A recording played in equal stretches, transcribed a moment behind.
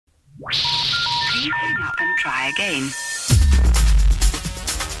Please hang up and try again.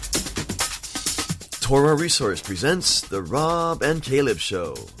 Torah Resource presents The Rob and Caleb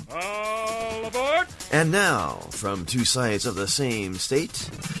Show. All aboard! And now, from two sides of the same state,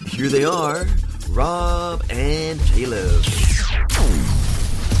 here they are, Rob and Caleb.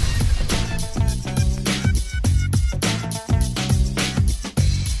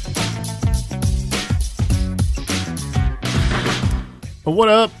 What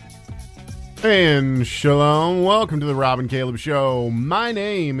up? And shalom. Welcome to the Rob and Caleb Show. My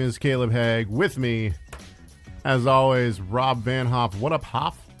name is Caleb Haig. With me, as always, Rob Van Hoff. What up,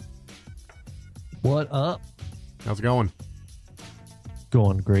 Hoff? What up? How's it going?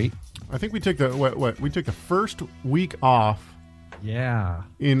 Going great. I think we took the we took the first week off Yeah.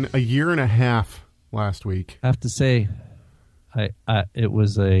 in a year and a half last week. I have to say, it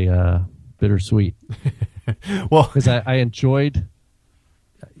was a bittersweet Well, because I enjoyed.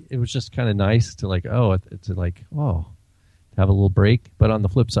 It was just kind of nice to to have a little break. But on the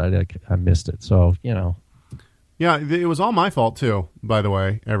flip side, I missed it. So yeah, it was all my fault too. By the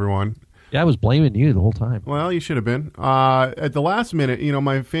way, everyone. Yeah, I was blaming you the whole time. Well, you should have been. At the last minute,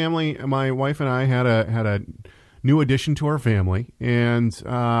 my family, my wife and I had a new addition to our family, and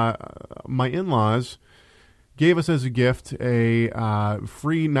my in-laws gave us as a gift a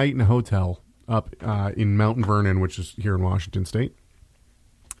free night in a hotel up in Mount Vernon, which is here in Washington State.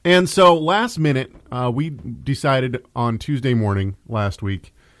 And so last minute, we decided on Tuesday morning last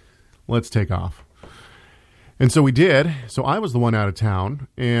week, let's take off. And so we did. So I was the one out of town.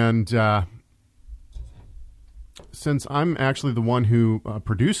 And since I'm actually the one who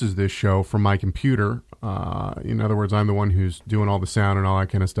produces this show from my computer, in other words, I'm the one who's doing all the sound and all that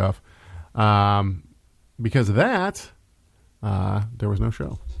kind of stuff, because of that, there was no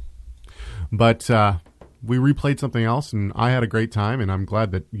show. But we replayed something else, and I had a great time, and I'm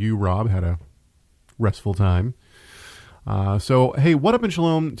glad that you, Rob, had a restful time. So, hey, what up and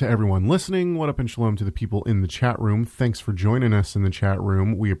shalom to everyone listening. What up and shalom to the people in the chat room. Thanks for joining us in the chat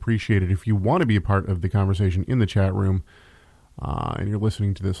room. We appreciate it. If you want to be a part of the conversation in the chat room and you're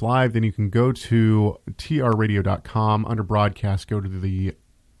listening to this live, then you can go to trradio.com. Under broadcast, go to the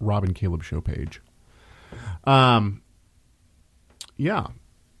Rob and Caleb Show page. Yeah.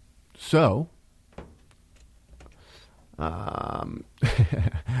 So... I'm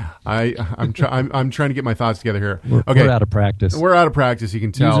trying to get my thoughts together here. We're out of practice. We're out of practice. You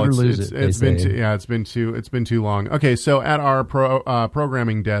can tell. It's been too long. Okay, so at our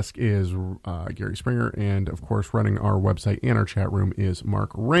programming desk is Gary Springer, and of course, running our website and our chat room is Mark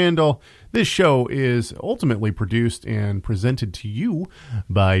Randall. This show is ultimately produced and presented to you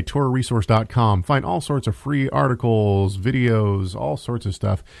by TorahResource.com. Find all sorts of free articles, videos, all sorts of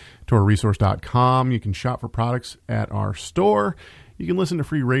stuff. TorahResource.com. You can shop for products at our store. You can listen to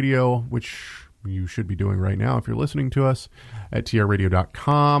free radio, which you should be doing right now if you're listening to us, at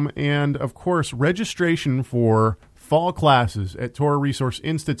trradio.com. And, of course, registration for fall classes at Torah Resource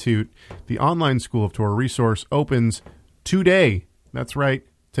Institute, the online school of Torah Resource, opens today. That's right,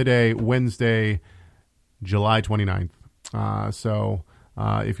 today, Wednesday, July 29th.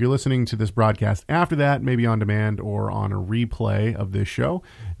 If you're listening to this broadcast after that, maybe on demand or on a replay of this show,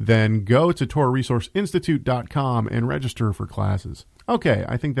 then go to TorahResourceInstitute.com and register for classes. Okay,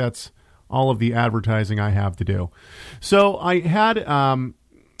 I think that's all of the advertising I have to do. So I had a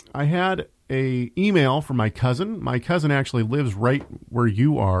email from my cousin. My cousin actually lives right where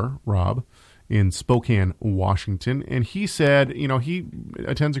you are, Rob, in Spokane, Washington, and he said, he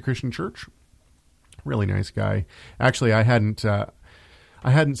attends a Christian church. Really nice guy. Actually, I hadn't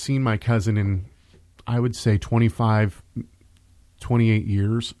seen my cousin in, I would say, 28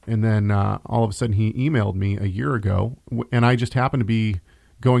 years. And then all of a sudden he emailed me a year ago. And I just happened to be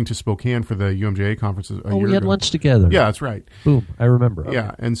going to Spokane for the UMJA conference a year ago. We had lunch together. Yeah, that's right. Boom. I remember. Okay.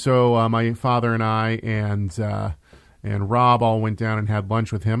 Yeah. And so my father and I and Rob all went down and had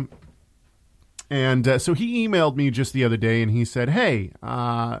lunch with him. And so he emailed me just the other day and he said, hey,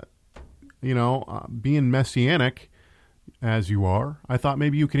 being Messianic, as you are, I thought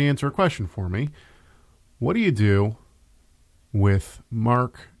maybe you could answer a question for me. What do you do with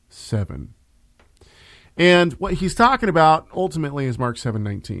Mark 7? And what he's talking about ultimately is Mark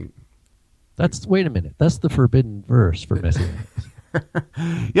 7:19. Wait a minute. That's the forbidden verse for Messianics.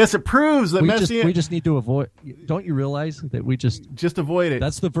 Yes, it proves that we just need to avoid. Don't you realize that we just avoid it?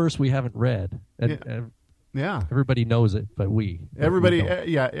 That's the verse we haven't read. And, yeah, everybody knows it, but everybody.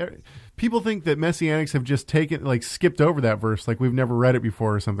 People think that Messianics have just skipped over that verse, like we've never read it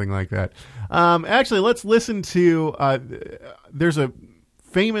before or something like that. Actually, let's listen to. There's a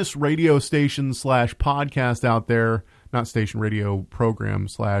famous radio station / podcast out there not station, radio program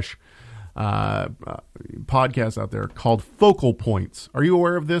 / podcast out there called Focal Points. Are you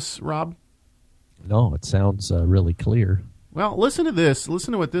aware of this, Rob? No, it sounds really clear. Well, listen to this.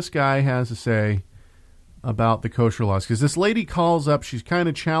 Listen to what this guy has to say about the kosher laws. Because this lady calls up, she's kind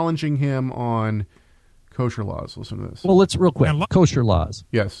of challenging him on kosher laws. Listen to this. Well, let's real quick. Kosher laws.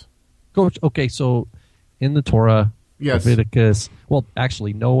 Yes. Okay, so in the Torah, Yes. Leviticus, well,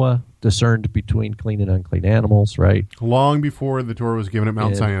 actually, Noah discerned between clean and unclean animals, right? Long before the Torah was given at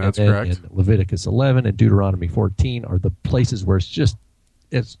Mount Sinai, that's correct. And Leviticus 11 and Deuteronomy 14 are the places where it's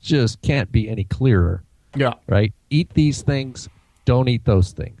just can't be any clearer. Yeah. Right? Eat these things, don't eat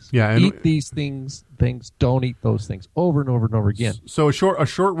those things. Yeah, and eat these things, don't eat those things. Over and over and over again. So a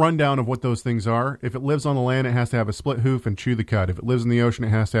short rundown of what those things are. If it lives on the land, it has to have a split hoof and chew the cud. If it lives in the ocean, it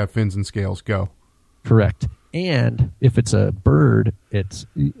has to have fins and scales. Go. Correct. And if it's a bird,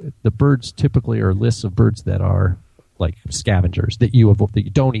 the birds typically are lists of birds that are like scavengers that you avoid, that you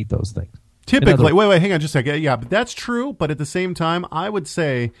don't eat those things. Typically, wait, hang on just a second. Yeah, but that's true. But at the same time, I would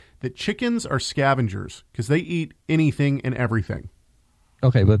say that chickens are scavengers because they eat anything and everything.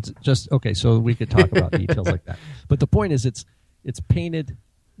 Okay, but so we could talk about details like that. But the point is, it's painted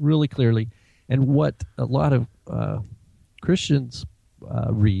really clearly, and what a lot of Christians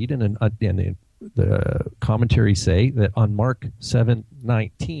read and the commentaries say that on Mark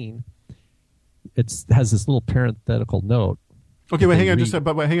 7:19, it has this little parenthetical note. Okay, but hang on just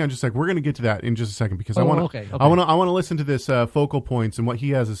a sec. We're going to get to that in just a second because I want to listen to this Focal Points and what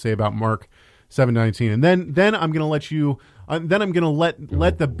he has to say about Mark 7:19, and then I'm going to let you. Then I'm going to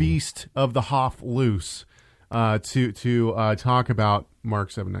let the beast of the Hoff loose to talk about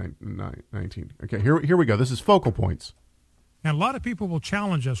Mark 7:19. Okay, here we go. This is Focal Points. And a lot of people will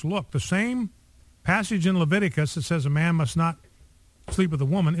challenge us. Look, the same passage in Leviticus that says a man must not sleep with a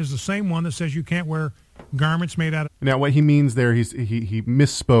woman is the same one that says you can't wear garments made out of... Now, what he means there, he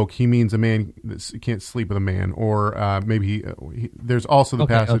misspoke. He means a man that can't sleep with a man, or maybe there's also the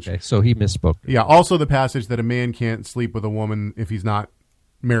passage... Okay, so he misspoke. Yeah, also the passage that a man can't sleep with a woman if he's not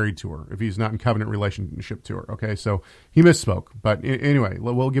married to her, if he's not in covenant relationship to her. Okay, so he misspoke. But anyway,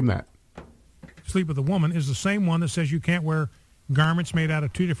 we'll give him that. Sleep with a woman is the same one that says you can't wear garments made out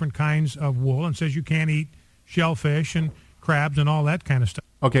of two different kinds of wool and says you can't eat shellfish and crabs and all that kind of stuff.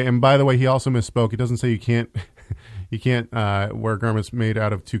 Okay, and by the way, he also misspoke. It doesn't say you can't wear garments made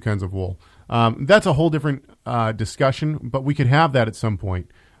out of two kinds of wool. That's a whole different discussion, but we could have that at some point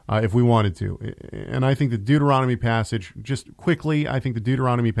if we wanted to. And I think the Deuteronomy passage, just quickly, I think the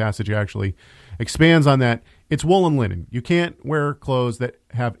Deuteronomy passage actually expands on that. It's wool and linen. You can't wear clothes that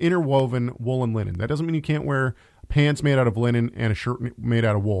have interwoven wool and linen. That doesn't mean you can't wear pants made out of linen and a shirt made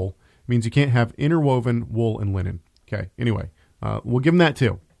out of wool. It means you can't have interwoven wool and linen. Okay, anyway, we'll give them that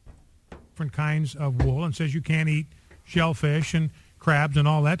too. Different kinds of wool and says you can't eat shellfish and crabs and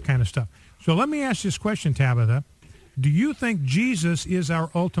all that kind of stuff. So let me ask this question, Tabitha. Do you think Jesus is our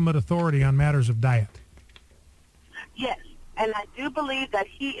ultimate authority on matters of diet? Yes, and I do believe that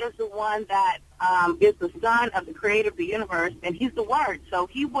he is the one that is the son of the creator of the universe, and he's the word, so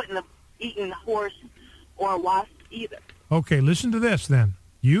he wouldn't have eaten horse or wasp either. Okay, listen to this then.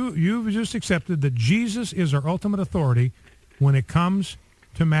 You've just accepted that Jesus is our ultimate authority when it comes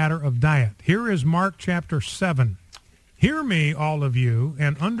to matter of diet. Here is Mark chapter 7. Hear me, all of you,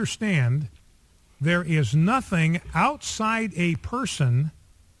 and understand there is nothing outside a person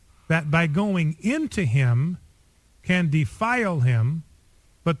that by going into him can defile him,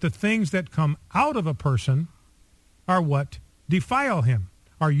 but the things that come out of a person are what defile him.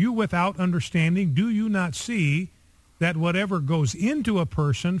 Are you without understanding? Do you not see that whatever goes into a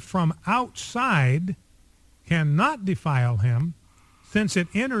person from outside cannot defile him, since it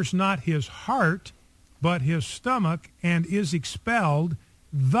enters not his heart, but his stomach, and is expelled?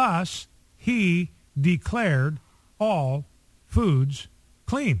 Thus he declared all foods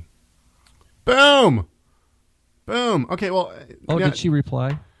clean. Boom. Boom. Okay, well... did she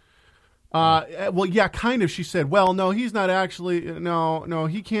reply? Well, yeah, kind of. She said, well, no, he's not actually... No,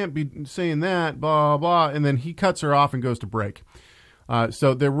 he can't be saying that, blah, blah. And then he cuts her off and goes to break.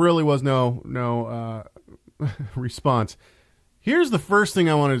 So there really was no response. Here's the first thing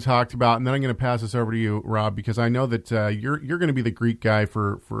I wanted to talk about, and then I'm going to pass this over to you, Rob, because I know that you're going to be the Greek guy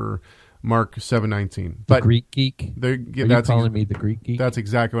for Mark 7:19. The Greek geek? Are you calling me the Greek geek? That's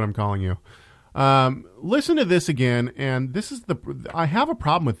exactly what I'm calling you. Listen to this again, and this is I have a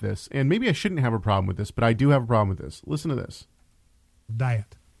problem with this, and maybe I shouldn't have a problem with this, but I do have a problem with this. Listen to this.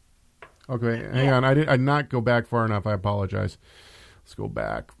 Diet. Okay, hang on. I did not go back far enough. I apologize. Let's go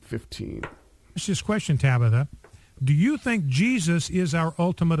back 15. It's this question, Tabitha. Do you think Jesus is our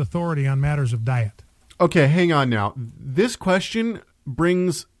ultimate authority on matters of diet? Okay, hang on now. This question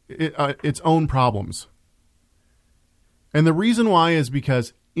brings its own problems. And the reason why is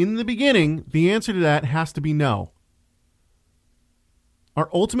because in the beginning, the answer to that has to be no. Our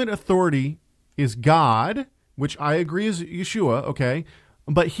ultimate authority is God, which I agree is Yeshua, okay?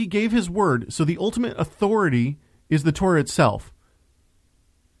 But he gave his word, so the ultimate authority is the Torah itself.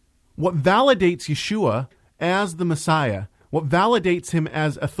 What validates Yeshua as the Messiah, what validates him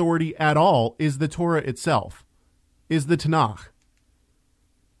as authority at all, is the Torah itself, is the Tanakh.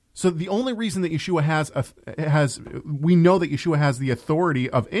 So the only reason that Yeshua we know that Yeshua has the authority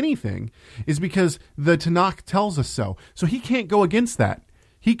of anything is because the Tanakh tells us so. So he can't go against that.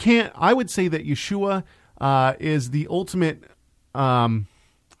 He can't. I would say that Yeshua is the ultimate.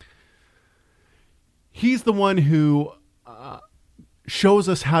 He's the one who shows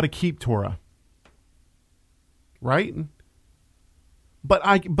us how to keep Torah, right?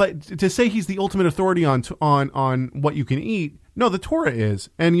 But to say he's the ultimate authority on what you can eat, no, the Torah is,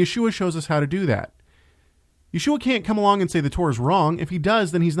 and Yeshua shows us how to do that. Yeshua can't come along and say the Torah is wrong. If he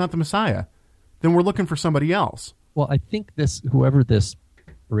does, then he's not the Messiah. Then we're looking for somebody else. Well, I think whoever this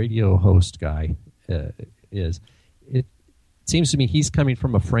radio host guy is, it seems to me he's coming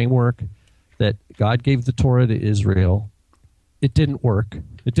from a framework that God gave the Torah to Israel. It didn't work.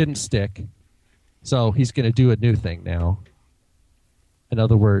 It didn't stick. So he's going to do a new thing now. In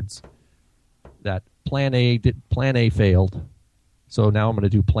other words, that Plan A failed. So now I'm going to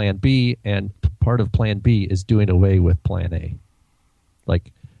do Plan B, and part of Plan B is doing away with Plan A.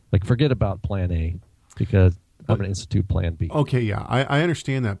 Like forget about Plan A because I'm going to institute Plan B. Okay, yeah, I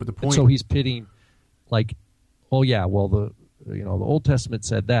understand that, but the point. And so he's pitting, the Old Testament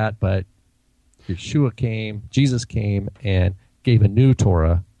said that, but Yeshua came, Jesus came, and gave a new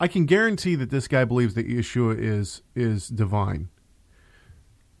Torah. I can guarantee that this guy believes that Yeshua is divine.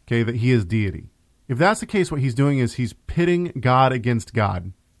 Okay, that he is deity. If that's the case, what he's doing is he's pitting God against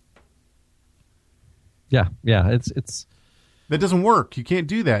God. Yeah, it's that doesn't work. You can't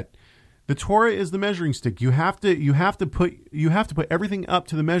do that. The Torah is the measuring stick. You have to put everything up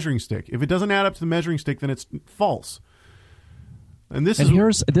to the measuring stick. If it doesn't add up to the measuring stick, then it's false.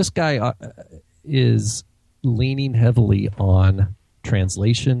 Here's this guy is leaning heavily on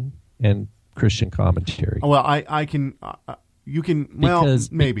translation and Christian commentary. Well, I can. You can. Well,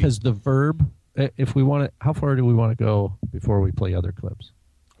 maybe because the verb. If we want to, how far do we want to go before we play other clips?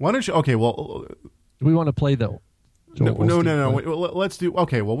 Why don't you? Okay, well, do we want to play the? No. Let's do.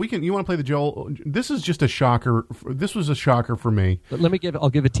 Okay, well, we can. You want to play the Joel? This is just a shocker. This was a shocker for me. But I'll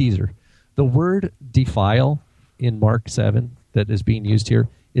give a teaser. The word defile in Mark 7 that is being used here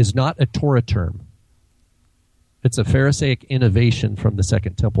is not a Torah term. It's a Pharisaic innovation from the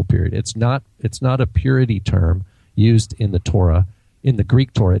Second Temple period. It's not a purity term used in the Torah. In the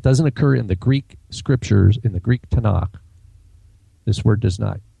Greek Torah, it doesn't occur in the Greek scriptures, in the Greek Tanakh. This word does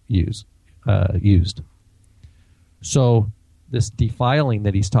not used. So this defiling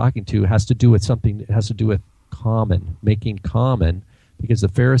that he's talking to has to do with something that has to do with common, making common, because the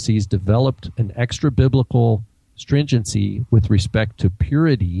Pharisees developed an extra biblical stringency with respect to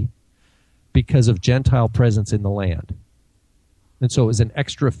purity because of Gentile presence in the land. And so it was an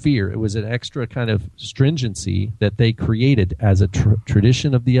extra fear. It was an extra kind of stringency that they created as a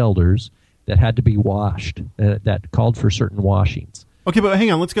tradition of the elders that had to be washed, that called for certain washings. Okay, but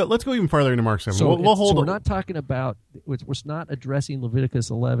hang on. Let's go even farther into Mark 7. So, we're not talking about, we're not addressing Leviticus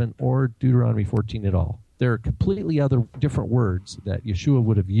 11 or Deuteronomy 14 at all. There are completely different words that Yeshua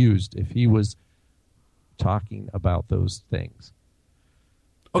would have used if he was talking about those things.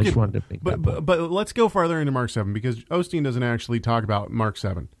 Okay, but let's go farther into Mark 7 because Osteen doesn't actually talk about Mark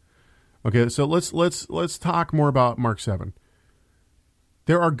 7. Okay, so let's talk more about Mark 7.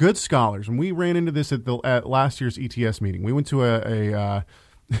 There are good scholars, and we ran into this at last year's ETS meeting. We went to a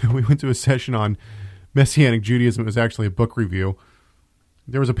session on Messianic Judaism. It was actually a book review.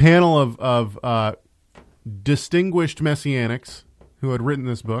 There was a panel of distinguished Messianics who had written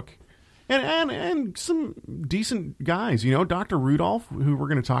this book. And some decent guys, Dr. Rudolph, who we're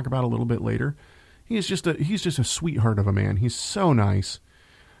going to talk about a little bit later. He's just a sweetheart of a man. He's so nice,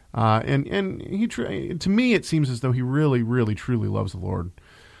 and to me it seems as though he really, really, truly loves the Lord.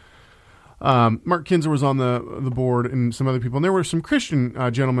 Mark Kinzer was on the board, and some other people, and there were some Christian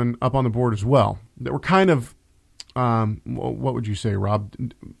gentlemen up on the board as well that were kind of, what would you say, Rob,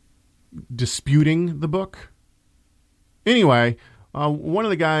 disputing the book. Anyway. One of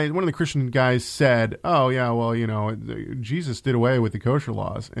the Christian guys said, "Oh yeah, well, Jesus did away with the kosher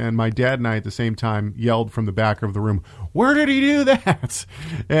laws." And my dad and I at the same time yelled from the back of the room, "Where did he do that?"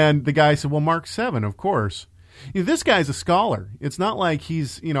 And the guy said, "Well, Mark 7, of course." This guy's a scholar. It's not like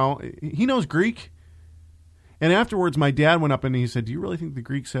he's, he knows Greek. And afterwards, my dad went up and he said, "Do you really think the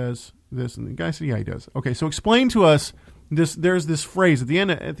Greek says this?" And the guy said, "Yeah, he does." Okay, so explain to us this. There's this phrase at the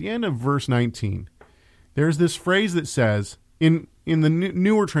end of verse 19. There's this phrase that says in the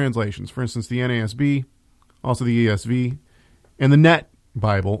newer translations, for instance, the NASB, also the ESV, and the Net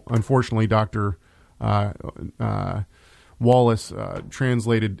Bible. Unfortunately, Dr. Wallace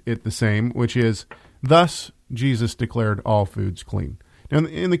translated it the same, which is, "Thus Jesus declared all foods clean." Now,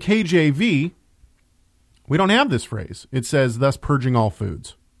 in the KJV, we don't have this phrase. It says, "Thus purging all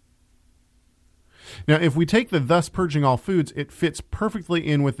foods." Now, if we take the "thus purging all foods," it fits perfectly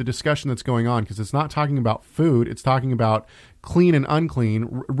in with the discussion that's going on, because it's not talking about food. It's talking about clean and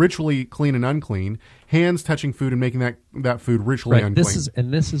unclean, ritually clean and unclean, hands touching food and making that food ritually unclean.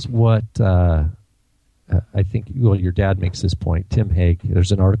 This is what I think. Well, your dad makes this point. Tim Hague.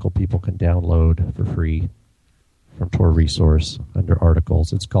 There's an article people can download for free from Torah Resource under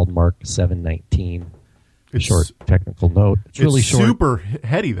articles. It's called Mark 7:19. It's short technical note. It's really short. Super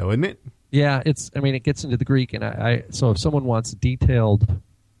heady, though, isn't it? Yeah, it gets into the Greek, and so if someone wants detailed,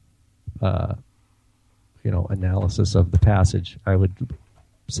 analysis of the passage, I would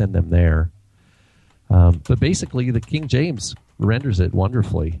send them there. But basically, the King James renders it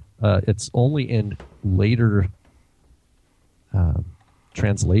wonderfully. It's only in later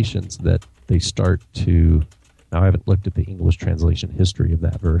translations that they start to. Now, I haven't looked at the English translation history of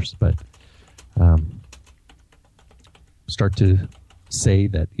that verse, but start to say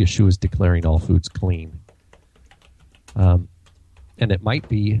that Yeshua is declaring all foods clean. And it might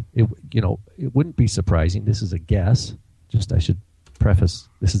be, it wouldn't be surprising. This is a guess. I should preface,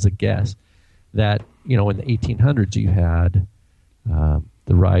 this is a guess, that, in the 1800s you had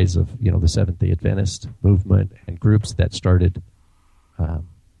the rise of, the Seventh-day Adventist movement and groups that started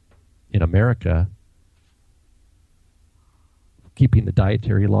in America keeping the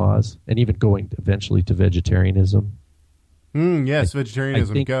dietary laws and even going eventually to vegetarianism. Yes,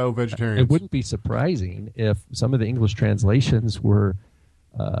 vegetarianism. Go vegetarians. It wouldn't be surprising if some of the English translations were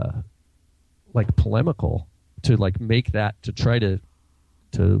polemical to make that, to try to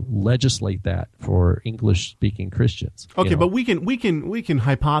legislate that for English-speaking Christians. Okay, but we can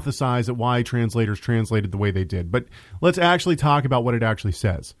hypothesize at why translators translated the way they did. But let's actually talk about what it actually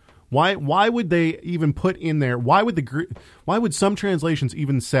says. Why would they even put in there? Why would some translations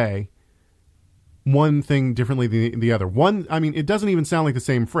even say one thing differently than the other? It doesn't even sound like the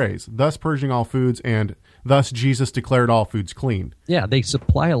same phrase. Thus purging all foods, and thus Jesus declared all foods clean. Yeah, they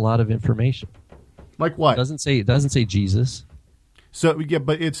supply a lot of information. Like what? It doesn't say Jesus. So yeah,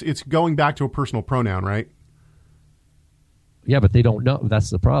 but it's going back to a personal pronoun, right? Yeah, but they don't know. That's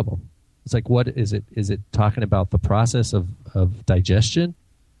the problem. It's like, what is it? Is it talking about the process of digestion?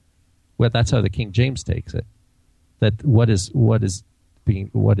 Well, that's how the King James takes it. That what is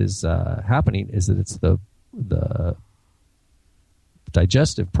happening is that it's the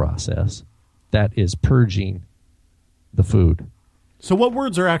digestive process that is purging the food. So what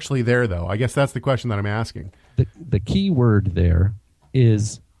words are actually there, though? I guess that's the question that I'm asking. The key word there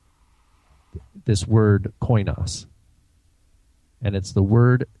is this word koinos. And it's the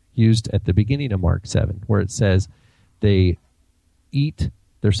word used at the beginning of Mark 7, where it says they eat.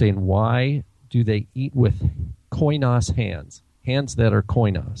 They're saying, why do they eat with koinos hands? Hands that are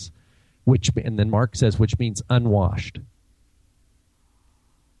koinos, and then Mark says, which means unwashed.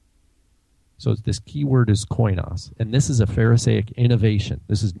 So this key word is koinos, and this is a Pharisaic innovation.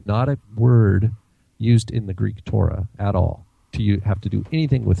 This is not a word used in the Greek Torah at all to have to do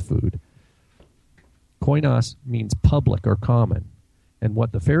anything with food. Koinos means public or common, and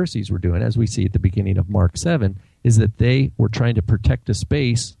what the Pharisees were doing, as we see at the beginning of Mark 7, is that they were trying to protect a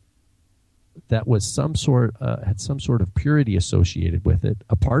space that was had some sort of purity associated with it.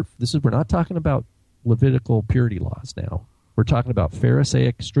 We're not talking about Levitical purity laws now. We're talking about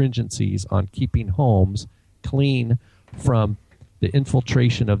Pharisaic stringencies on keeping homes clean from the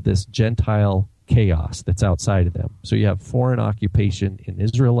infiltration of this Gentile chaos that's outside of them. So you have foreign occupation in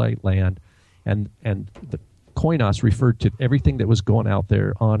Israelite land, and the koinos referred to everything that was going out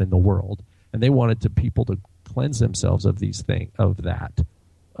there on in the world, and they wanted people to cleanse themselves of these things, of that.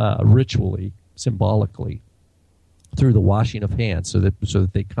 Ritually, symbolically, through the washing of hands, so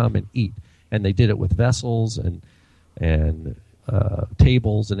that they come and eat, and they did it with vessels and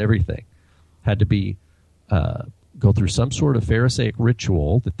tables and everything. Had to be go through some sort of Pharisaic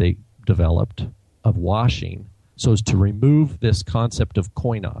ritual that they developed of washing, so as to remove this concept of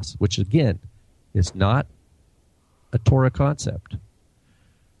koinos, which again is not a Torah concept.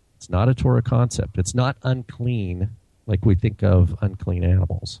 It's not a Torah concept. It's not unclean like we think of unclean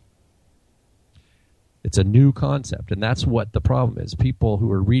animals. It's a new concept, and that's what the problem is. People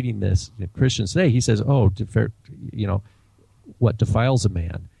who are reading this, Christians today, he says, what defiles a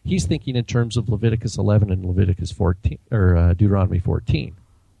man? He's thinking in terms of Leviticus 11 and Leviticus 14, or Deuteronomy 14.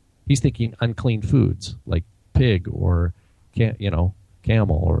 He's thinking unclean foods like pig or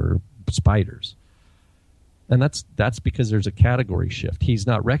camel or spiders. And that's because there's a category shift. He's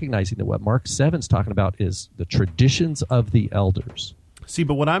not recognizing that what Mark 7's talking about is the traditions of the elders. See,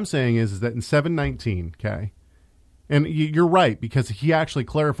 but what I'm saying is that in 7:19, okay, and you're right, because he actually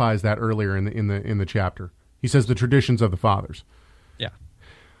clarifies that earlier in the chapter. He says the traditions of the fathers. Yeah.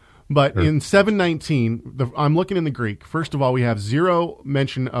 But in 7:19, I'm looking in the Greek. First of all, we have zero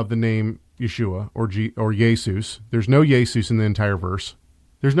mention of the name Yeshua or Jesus. There's no Jesus in the entire verse.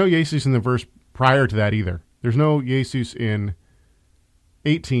 There's no Jesus in the verse prior to that either. There's no Jesus in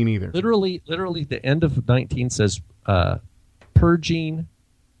 18 either. Literally, the end of 19 says, purging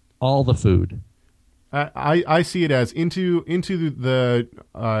all the food. I see it as into the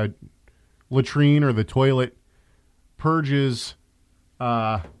latrine or the toilet, purges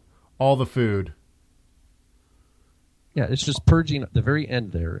all the food. Yeah, it's just purging. The very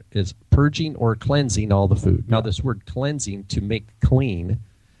end there is purging or cleansing all the food. Now, this word cleansing, to make clean,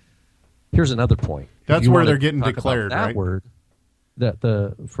 here's another point. That's where they're getting declared, that right? Word,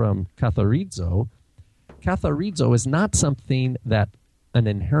 from katharizo. Katharizo is not something that an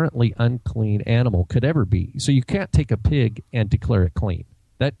inherently unclean animal could ever be. So you can't take a pig and declare it clean.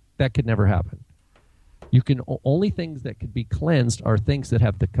 That could never happen. You can only things that could be cleansed are things that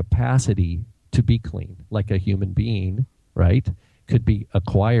have the capacity to be clean, like a human being, right? Could be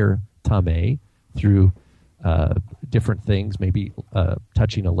acquire tameh through different things, maybe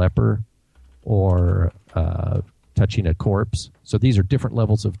touching a leper or touching a corpse. So these are different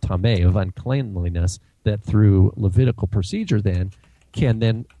levels of tameh, of uncleanliness, that through Levitical procedure then can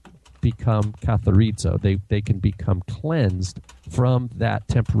then become katharizo. They can become cleansed from that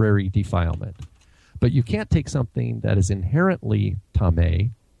temporary defilement. But you can't take something that is inherently tameh,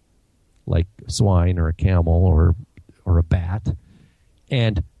 like swine or a camel or a bat,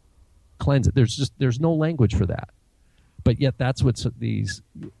 and cleanse it. There's no language for that. But yet that's what's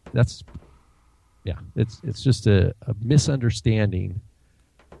it's just a misunderstanding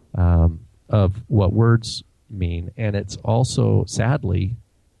of what words mean, and it's also, sadly,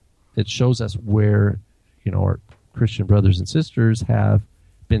 it shows us where our Christian brothers and sisters have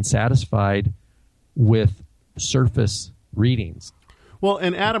been satisfied with surface readings. Well,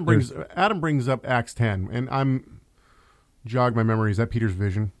 and Adam brings up Acts 10, and I'm jog my memory. Is that Peter's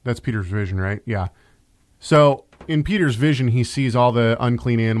vision? That's Peter's vision, right? Yeah. So in Peter's vision, he sees all the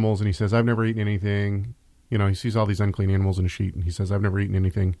unclean animals, and he says, "I've never eaten anything." He sees all these unclean animals in a sheet, and he says, "I've never eaten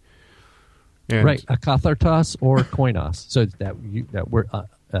anything." And right, akathartos or koinos. So that word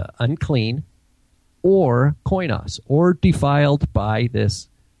unclean or koinos, or defiled by this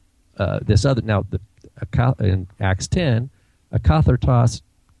other. Now, in Acts 10, akathartos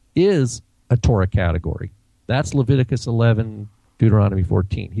is a Torah category. That's Leviticus 11, Deuteronomy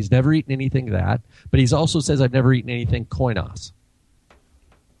 14. He's never eaten anything that, but he also says, "I've never eaten anything koinos."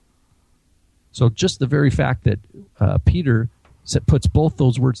 So just the very fact that Peter puts both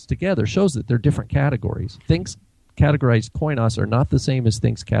those words together shows that they're different categories. Things categorized koinos are not the same as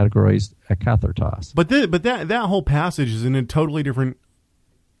things categorized akathartos. But that whole passage is in a totally different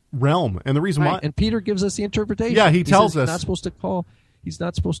realm, and the reason why, and Peter gives us the interpretation. Yeah, he tells us he's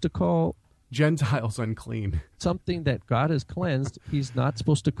not supposed to call Gentiles unclean. Something that God has cleansed, he's not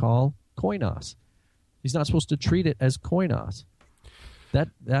supposed to call koinos. He's not supposed to treat it as koinos.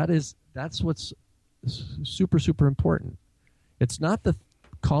 That's what's super, super important. It's not the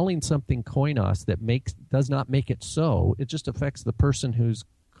calling something koinos that does not make it so. It just affects the person who's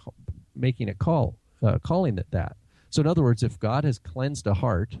making it calling it that. So in other words, if God has cleansed a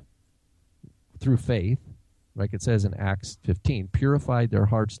heart through faith, like it says in Acts 15, purified their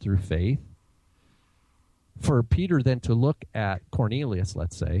hearts through faith, for Peter then to look at Cornelius,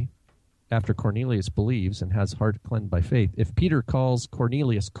 let's say, after Cornelius believes and has heart cleansed by faith, if Peter calls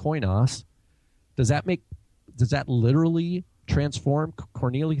Cornelius koinos, does that literally transform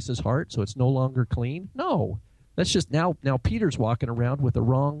Cornelius' heart so it's no longer clean? No. That's just now Peter's walking around with a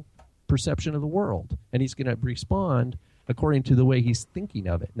wrong perception of the world, and he's going to respond according to the way he's thinking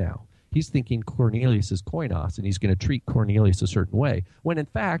of it now. He's thinking Cornelius is koinos, and he's going to treat Cornelius a certain way, when in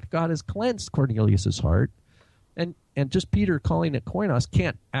fact God has cleansed Cornelius' heart, and just Peter calling it koinos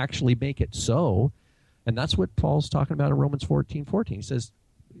can't actually make it so. And that's what Paul's talking about in Romans 14:14. He says,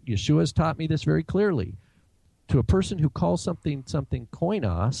 Yeshua has taught me this very clearly. To a person who calls something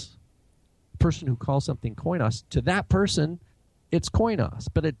koinos, to that person, it's koinos.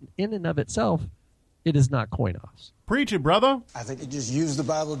 But in and of itself, It is not coinos. Preach it, brother. I think you just use the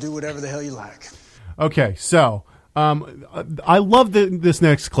Bible, do whatever the hell you like. Okay, so I love this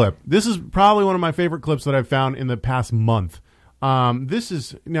next clip. This is probably one of my favorite clips that I've found in the past month.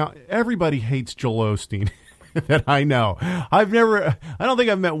 Now everybody hates Joel Osteen that I know. I don't think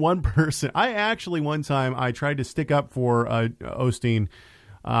I've met one person. I actually one time I tried to stick up for Osteen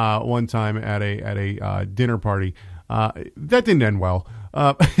one time at a dinner party. That didn't end well.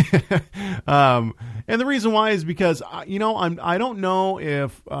 And the reason why is because I don't know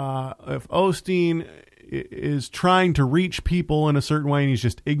if Osteen is trying to reach people in a certain way and he's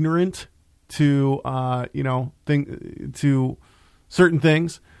just ignorant to to certain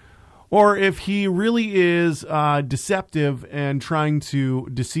things, or if he really is deceptive and trying to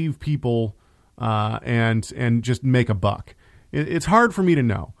deceive people and just make a buck. It's hard for me to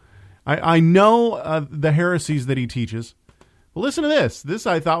know. I know the heresies that he teaches. Well, listen to this. This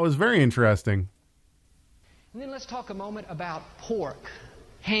I thought was very interesting. And then let's talk a moment about pork,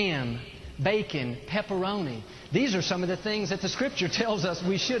 ham, bacon, pepperoni. These are some of the things that the Scripture tells us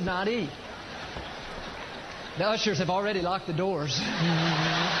we should not eat. The ushers have already locked the doors.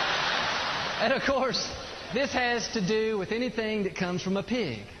 And of course, this has to do with anything that comes from a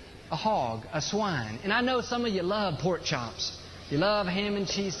pig, a hog, a swine. And I know some of you love pork chops. You love ham and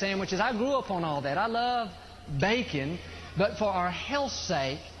cheese sandwiches. I grew up on all that. I love bacon. But for our health's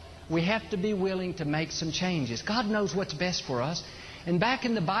sake, we have to be willing to make some changes. God knows what's best for us. And back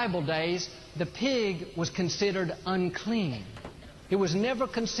in the Bible days, the pig was considered unclean. It was never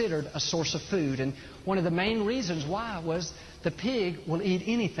considered a source of food. And one of the main reasons why was the pig will eat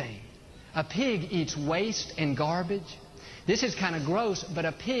anything. A pig eats waste and garbage. This is kind of gross, but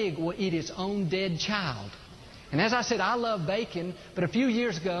a pig will eat its own dead child. And as I said, I love bacon, but a few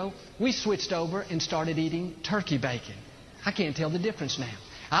years ago, we switched over and started eating turkey bacon. I can't tell the difference now.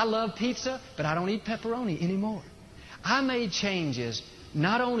 I love pizza, but I don't eat pepperoni anymore. I made changes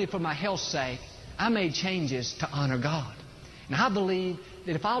not only for my health's sake, I made changes to honor God. And I believe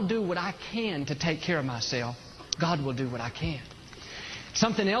that if I'll do what I can to take care of myself, God will do what I can.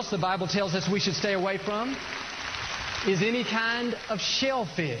 Something else the Bible tells us we should stay away from is any kind of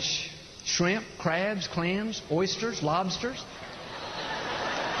shellfish. Shrimp, crabs, clams, oysters, lobsters.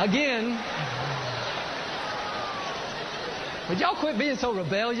 Again, would y'all quit being so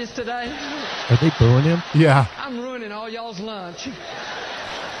rebellious today? Are they booing him? Yeah. I'm ruining all y'all's lunch.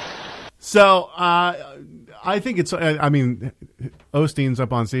 So I think it's. I mean, Osteen's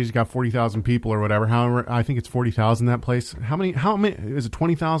up on stage. He's got 40,000 people or whatever. However, I think it's 40,000. That place. How many? Is it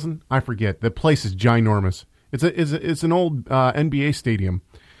 20,000? I forget. The place is ginormous. It's an old NBA stadium.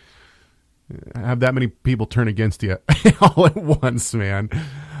 Have that many people turn against you all at once, man.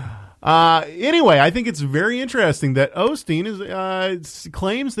 Anyway, I think it's very interesting that Osteen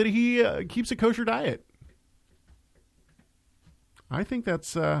claims that he keeps a kosher diet. I think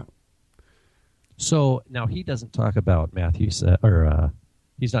that's. So now he doesn't talk about Matthew he's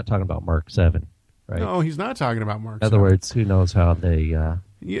not talking about Mark 7, right? No, he's not talking about Mark 7. In other words, who knows how they.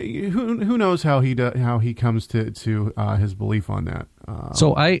 Who knows how he comes to his belief on that?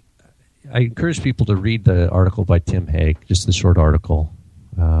 So I encourage people to read the article by Tim Hegg, just the short article.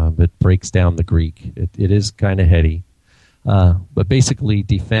 It breaks down the Greek. It is kind of heady, but basically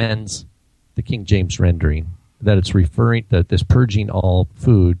defends the King James rendering that it's referring that this purging all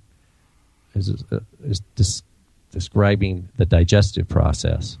food is describing the digestive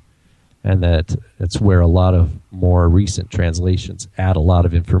process, and that it's where a lot of more recent translations add a lot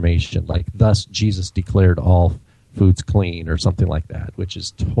of information, like thus Jesus declared all foods clean or something like that, which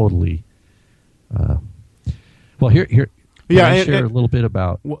is totally. Well, here. Yeah, I share a little bit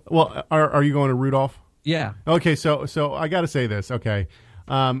about. Well, are you going to Rudolph? Yeah. Okay, so I got to say this. Okay,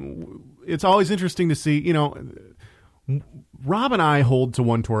 it's always interesting to see. Rob and I hold to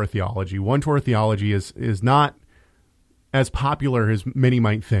One Torah theology. One Torah theology is not as popular as many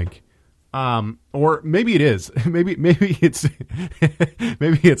might think, or maybe it is. maybe it's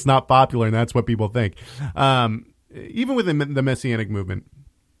maybe it's not popular, and that's what people think. Even within the Messianic movement.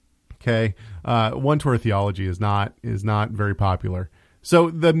 Okay, One Torah theology is not very popular.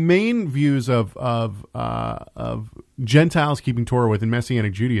 So the main views of Gentiles keeping Torah within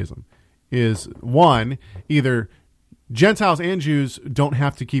Messianic Judaism is one, either Gentiles and Jews don't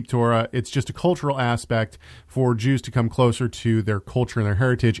have to keep Torah. It's just a cultural aspect for Jews to come closer to their culture and their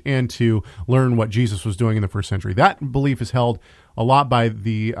heritage and to learn what Jesus was doing in the first century. That belief is held a lot by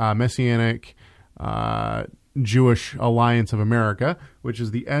the Messianic Jewish Alliance of America, which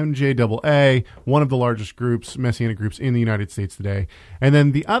is the MJAA, one of the largest Messianic groups in the United States today. And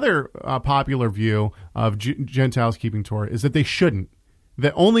then the other popular view of Gentiles keeping Torah is that they shouldn't.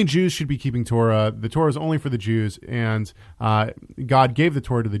 that only Jews should be keeping Torah. The Torah is only for the Jews, and God gave the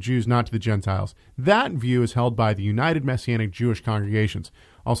Torah to the Jews, not to the Gentiles. That view is held by the United Messianic Jewish Congregations,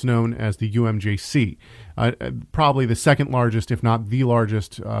 also known as the UMJC, probably the second largest, if not the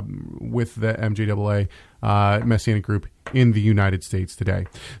largest, with the MJAA Messianic group in the United States today.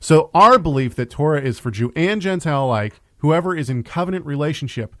 So our belief that Torah is for Jew and Gentile alike, whoever is in covenant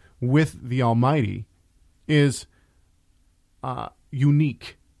relationship with the Almighty, is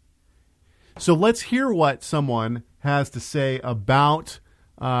unique. So let's hear what someone has to say about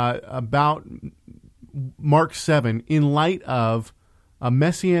Mark 7 in light of a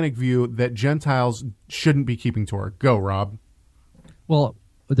messianic view that Gentiles shouldn't be keeping Torah. Go, Rob. Well,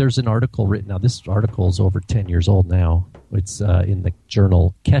 there's an article written. Now, this article is over 10 years old now. It's in the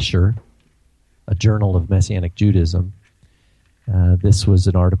journal Kesher, a journal of Messianic Judaism. This was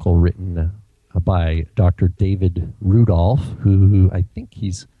an article written by Dr. David Rudolph, who I think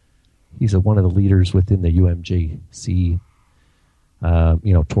he's one of the leaders within the UMJC,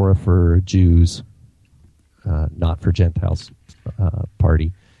 Torah for Jews, not for Gentiles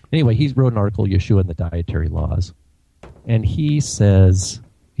party. Anyway, he wrote an article, Yeshua and the Dietary Laws, and he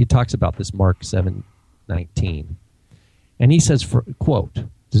talks about this Mark 7:19, and he says, quote,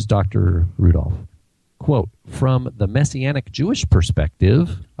 this is Dr. Rudolph, quote, from the Messianic Jewish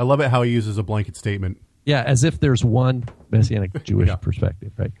perspective. I love it how he uses a blanket statement. Yeah, as if there's one Messianic Jewish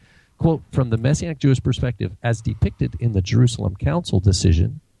perspective, right? Quote, from the Messianic Jewish perspective, as depicted in the Jerusalem Council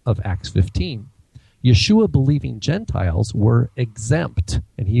decision of Acts 15, Yeshua-believing Gentiles were exempt,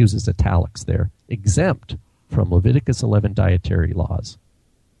 and he uses italics there, exempt from Leviticus 11 dietary laws.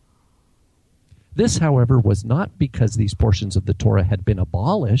 This, however, was not because these portions of the Torah had been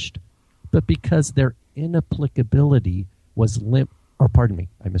abolished, but because their inapplicability was I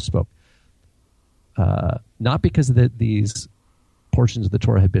misspoke. Not because these portions of the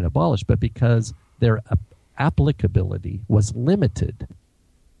Torah had been abolished, but because their applicability was limited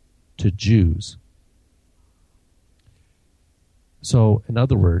to Jews. So, in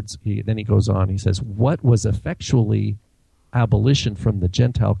other words, he goes on, he says, what was effectually abolition from the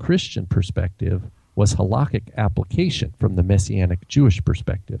Gentile Christian perspective was halakhic application from the Messianic Jewish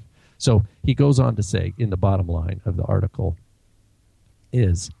perspective. So he goes on to say, in the bottom line of the article,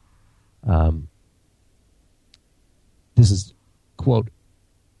 is this is, quote,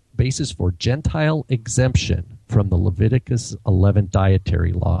 basis for Gentile exemption from the Leviticus 11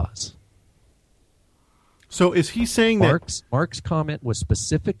 dietary laws. So is he saying Mark's comment was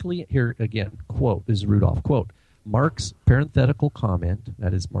specifically, here again, quote, this is Rudolph, quote, Mark's parenthetical comment,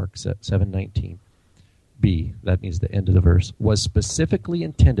 that is Mark 7:19b, that means the end of the verse, was specifically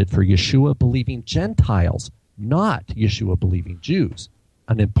intended for Yeshua-believing Gentiles, not Yeshua-believing Jews.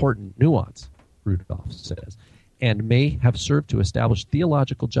 An important nuance, Rudolph says, and may have served to establish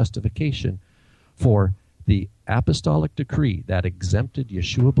theological justification for the apostolic decree that exempted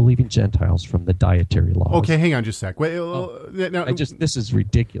Yeshua-believing Gentiles from the dietary laws. Okay, hang on just a sec. Wait, this is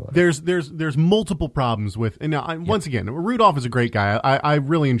ridiculous. There's multiple problems with. And now, once again, Rudolph is a great guy. I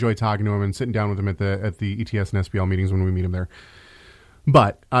really enjoy talking to him and sitting down with him at the ETS and SPL meetings when we meet him there.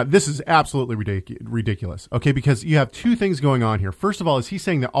 But this is absolutely ridiculous. Okay, because you have two things going on here. First of all, is he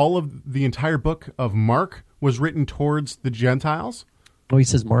saying that all of the entire book of Mark was written towards the Gentiles? Well, he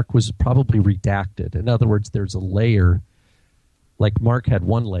says Mark was probably redacted. In other words, there's a layer, like Mark had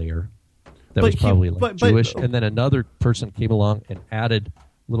one layer that was probably Jewish, and then another person came along and added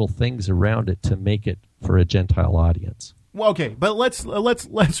little things around it to make it for a Gentile audience. Well, okay, but let's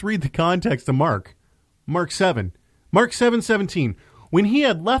read the context of Mark. Mark 7. Mark 7:17. When he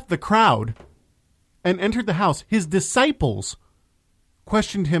had left the crowd and entered the house, his disciples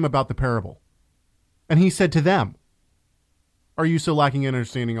questioned him about the parable. And he said to them, are you so lacking in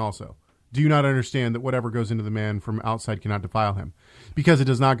understanding also? Do you not understand that whatever goes into the man from outside cannot defile him? Because it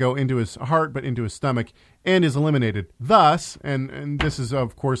does not go into his heart, but into his stomach, and is eliminated. Thus, and this is,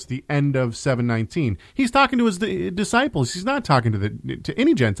 of course, the end of 7:19. He's talking to his disciples. He's not talking to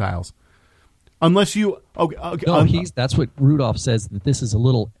any Gentiles. Unless you... that's what Rudolph says, that this is a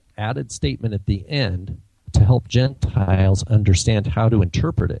little added statement at the end to help Gentiles understand how to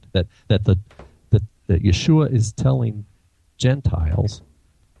interpret it. That Yeshua is telling Gentiles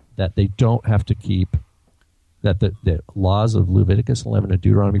that they don't have to keep, that the laws of Leviticus 11 and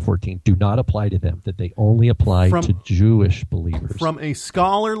Deuteronomy 14 do not apply to them, that they only apply to Jewish believers. From a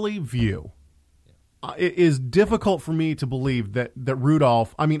scholarly view, it is difficult for me to believe that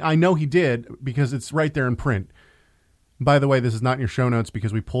Rudolph, I mean, I know he did because it's right there in print. By the way, this is not in your show notes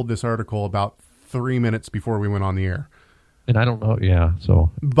because we pulled this article about 3 minutes before we went on the air. And I don't know, yeah. So,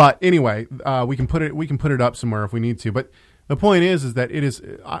 but anyway, we can put it up somewhere if we need to. But The point is that it is.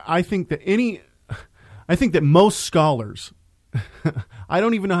 I think that most scholars. I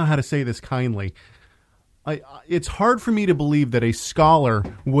don't even know how to say this kindly. It's hard for me to believe that a scholar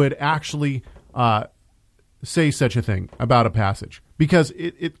would actually say such a thing about a passage, because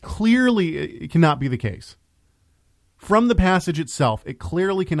it clearly cannot be the case. From the passage itself, it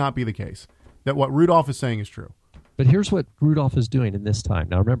clearly cannot be the case that what Rudolph is saying is true. But here's what Rudolph is doing in this time.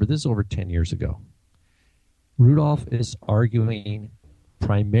 Now remember, this is over 10 years ago. Rudolph is arguing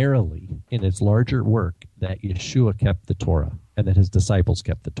primarily in his larger work that Yeshua kept the Torah and that his disciples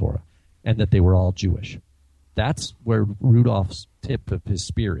kept the Torah and that they were all Jewish. That's where Rudolph's tip of his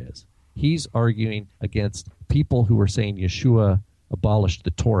spear is. He's arguing against people who were saying Yeshua abolished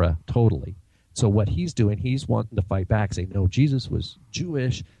the Torah totally. So what he's doing, he's wanting to fight back, say, no, Jesus was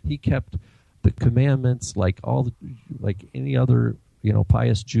Jewish. He kept the commandments like any other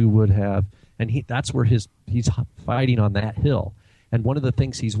pious Jew would have, and that's where he's fighting on that hill. And one of the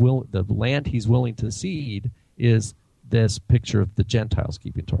things the land he's willing to cede is this picture of the Gentiles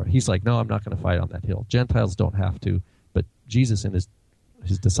keeping Torah. He's like, no, I'm not going to fight on that hill. Gentiles don't have to, but Jesus and his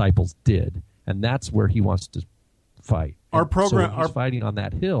disciples did, and that's where he wants to fight. He's fighting on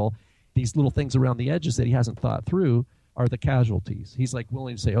that hill. These little things around the edges that he hasn't thought through are the casualties. He's like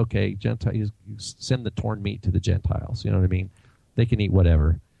willing to say, okay, Gentiles, you send the torn meat to the Gentiles. You know what I mean? They can eat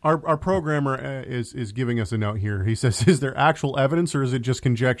whatever. Our programmer is giving us a note here. He says, is there actual evidence or is it just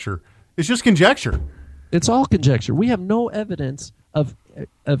conjecture? It's just conjecture. It's all conjecture. We have no evidence of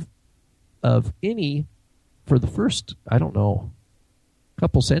any for the first, I don't know,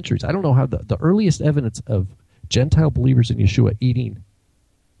 couple centuries. I don't know how the earliest evidence of Gentile believers in Yeshua eating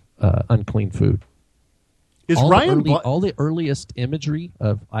unclean food. Is all the earliest imagery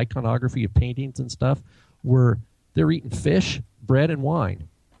of iconography of paintings and stuff they're eating fish, bread, and wine.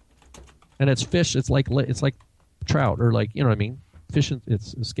 And it's fish. It's like trout, or like, you know what I mean? Fish.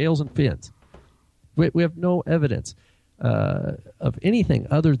 It's scales and fins. We have no evidence of anything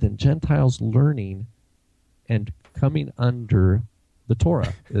other than Gentiles learning and coming under the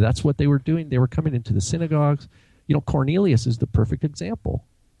Torah. That's what they were doing. They were coming into the synagogues. Cornelius is the perfect example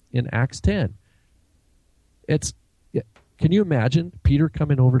in Acts 10. Can you imagine Peter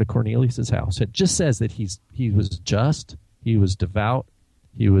coming over to Cornelius' house? It just says that he was just, he was devout,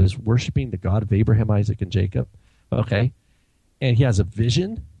 he was worshiping the God of Abraham, Isaac, and Jacob. Okay. And he has a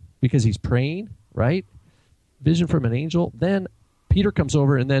vision because he's praying, right? Vision from an angel. Then Peter comes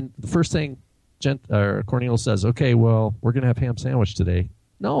over, and then the first thing Cornelius says, okay, well, we're going to have ham sandwich today.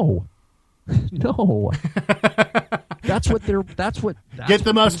 No. No. Get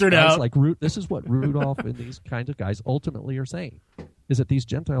the mustard out. This is what Rudolph and these kinds of guys ultimately are saying, is that these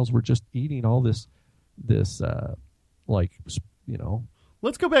Gentiles were just eating all this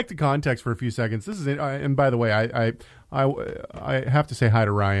Let's go back to context for a few seconds. This is it. And by the way, I have to say hi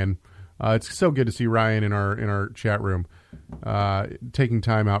to Ryan. It's so good to see Ryan in our chat room, taking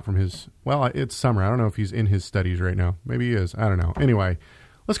time out from his. Well, it's summer. I don't know if he's in his studies right now. Maybe he is. I don't know. Anyway,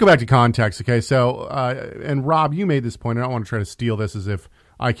 let's go back to context. Okay, so and Rob, you made this point. I don't want to try to steal this as if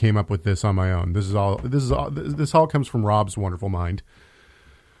I came up with this on my own. This all comes from Rob's wonderful mind.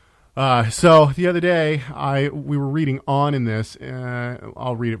 So the other day, we were reading on in this.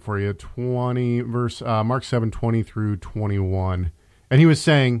 I'll read it for you. Mark 7:20 through 21, and he was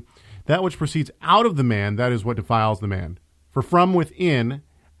saying, "That which proceeds out of the man, that is what defiles the man. For from within,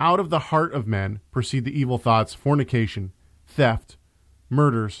 out of the heart of men, proceed the evil thoughts, fornication, theft,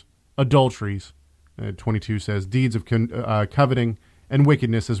 murders, adulteries." 22 says, "Deeds of coveting and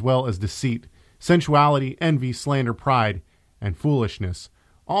wickedness, as well as deceit, sensuality, envy, slander, pride, and foolishness.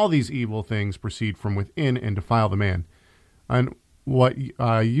 All these evil things proceed from within and defile the man." And what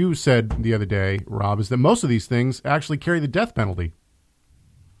you said the other day, Rob, is that most of these things actually carry the death penalty.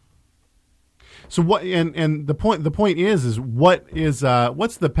 So what? And the point is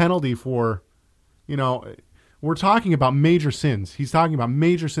what's the penalty for? We're talking about major sins. He's talking about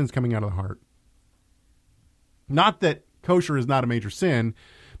major sins coming out of the heart. Not that kosher is not a major sin,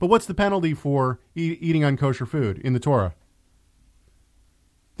 but what's the penalty for eating unkosher food in the Torah?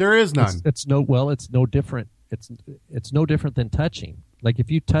 There is none. It's no different. It's no different than touching. Like if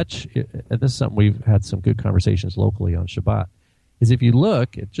you touch, and this is something we've had some good conversations locally on Shabbat, is if you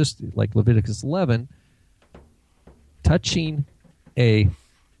look at just like Leviticus 11, touching a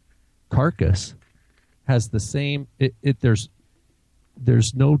carcass has the same. There's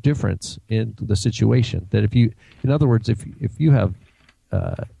no difference in the situation. That if you, in other words, if you have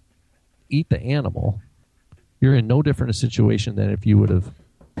eat the animal, you're in no different a situation than if you would have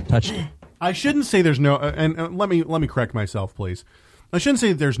touched it. I shouldn't say there's no, and let me correct myself, please. I shouldn't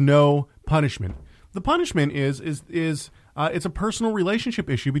say there's no punishment. The punishment is it's a personal relationship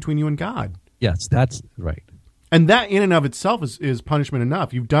issue between you and God. Yes, that's right. And that in and of itself is punishment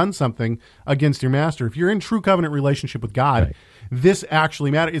enough. You've done something against your master. If you're in true covenant relationship with God, Right. this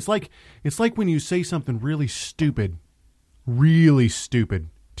actually matters. It's like when you say something really stupid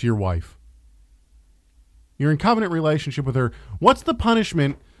to your wife. You're in covenant relationship with her. What's the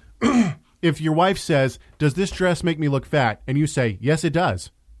punishment if your wife says, "Does this dress make me look fat?" And you say, "Yes, it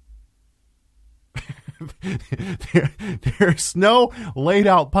does." There's no laid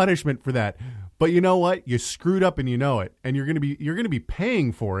out punishment for that. But you know what? You screwed up and you know it. And you're going to be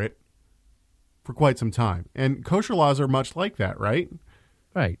paying for it for quite some time. And kosher laws are much like that, right?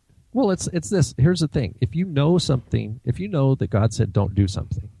 Right. Well, it's this. Here's the thing. If you know something, if you know that God said don't do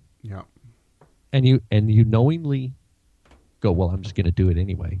something, Yeah. and you knowingly go, well, I'm just going to do it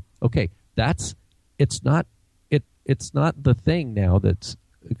anyway. Okay, it's not the thing now that's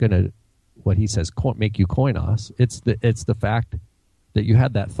going to, what he says, make you koinos. It's the fact that you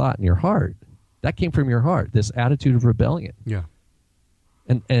had that thought in your heart. That came from your heart. This attitude of rebellion. Yeah.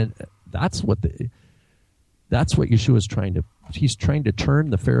 And that's what Yeshua is trying to. He's trying to turn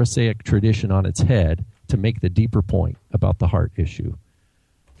the Pharisaic tradition on its head to make the deeper point about the heart issue.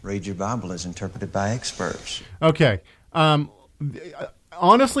 Read your Bible as interpreted by experts. Okay.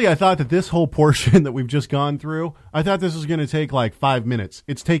 Honestly, I thought that this whole portion that we've just gone through, I thought this was going to take like 5 minutes.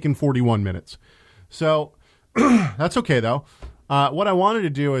 It's taken 41 minutes. So that's okay, though. What I wanted to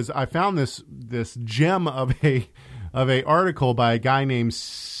do is I found this gem of a article by a guy named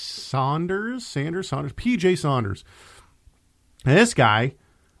Saunders, P.J. Saunders. And this guy,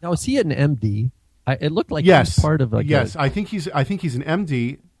 now is he an MD? It looked like yes, he's part of I think he's an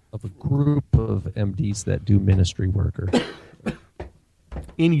MD of a group of MDs that do ministry work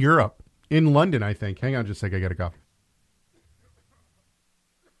in Europe, in London, I think. Hang on just a sec, I gotta go.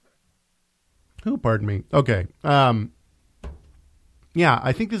 Oh, pardon me. Okay. Yeah,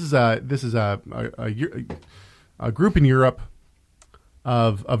 I think this is a group in Europe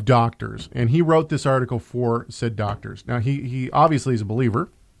of doctors, and he wrote this article for said doctors. Now he obviously is a believer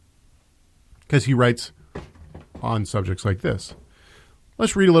because he writes on subjects like this.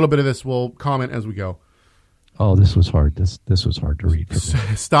 Let's read a little bit of this. We'll comment as we go. Oh, this was hard. This was hard to read for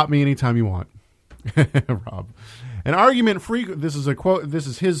me. Stop me anytime you want, Rob. An argument this is a quote. This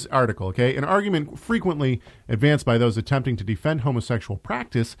is his article. Okay, an argument frequently advanced by those attempting to defend homosexual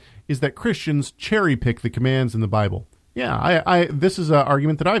practice is that Christians cherry pick the commands in the Bible. Yeah, this is an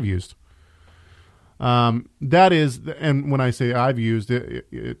argument that I've used. That is, and when I say I've used it,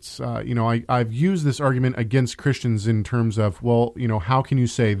 it's I've used this argument against Christians in terms of, well, how can you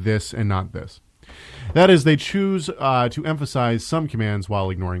say this and not this? That is, they choose to emphasize some commands while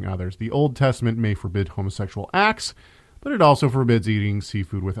ignoring others. The Old Testament may forbid homosexual acts, but it also forbids eating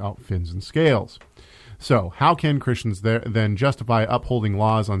seafood without fins and scales. So, how can Christians then justify upholding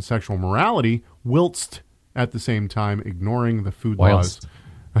laws on sexual morality whilst at the same time ignoring the food laws?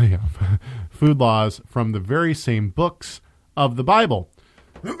 Food laws from the very same books of the Bible.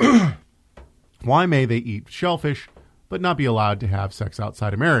 Why may they eat shellfish but not be allowed to have sex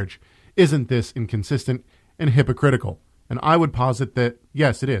outside of marriage? Isn't this inconsistent and hypocritical? And I would posit that,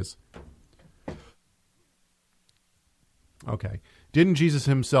 yes, it is. Okay. Didn't Jesus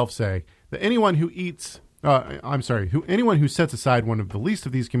himself say that anyone who anyone who sets aside one of the least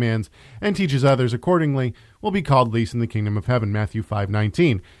of these commands and teaches others accordingly will be called least in the kingdom of heaven, Matthew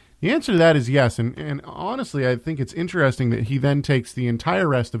 5:19. The answer to that is yes, and honestly, I think it's interesting that he then takes the entire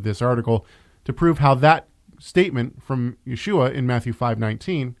rest of this article to prove how that statement from Yeshua in Matthew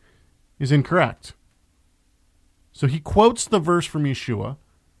 5:19 is incorrect. So he quotes the verse from Yeshua,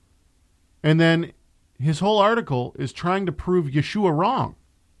 and then his whole article is trying to prove Yeshua wrong.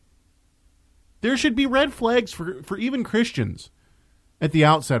 There should be red flags for even Christians at the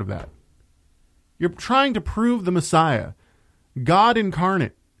outset of that. You're trying to prove the Messiah, God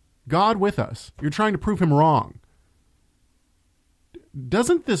incarnate, God with us. You're trying to prove him wrong.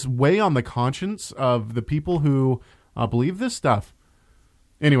 Doesn't this weigh on the conscience of the people who believe this stuff?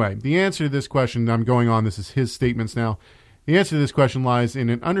 Anyway, the answer to this question, I'm going on, this is his statements now. The answer to this question lies in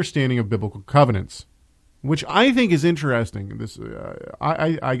an understanding of biblical covenants, which I think is interesting. This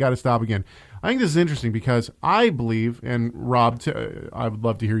I got to stop again. I think this is interesting because I believe, and Rob, I would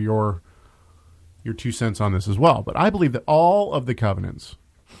love to hear your 2 cents on this as well, but I believe that all of the covenants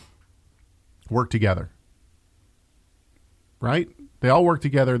work together. Right? They all work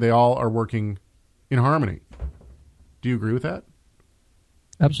together. They all are working in harmony. Do you agree with that?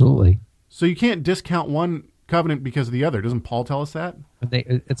 Absolutely. So you can't discount one covenant because of the other. Doesn't Paul tell us that?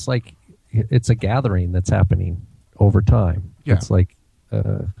 It's like it's a gathering that's happening over time. Yeah. It's like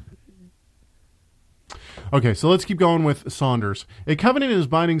Okay, so let's keep going with Saunders. A covenant is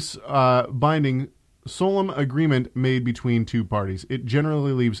binding solemn agreement made between two parties. It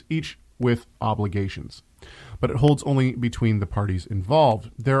generally leaves each with obligations, but it holds only between the parties involved.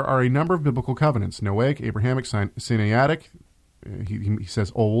 There are a number of biblical covenants: Noahic, Abrahamic, Sinaitic, he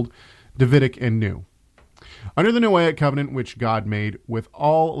says Old, Davidic, and New. Under the Noahic covenant, which God made with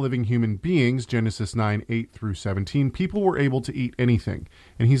all living human beings, Genesis 9:8-17, people were able to eat anything.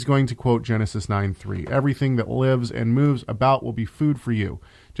 And he's going to quote Genesis 9:3. Everything that lives and moves about will be food for you.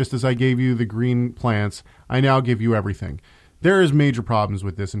 Just as I gave you the green plants, I now give you everything. There is major problems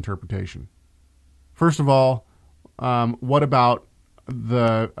with this interpretation. First of all, what about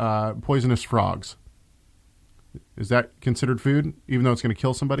the poisonous frogs? Is that considered food, even though it's going to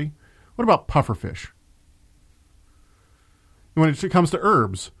kill somebody? What about pufferfish? When it comes to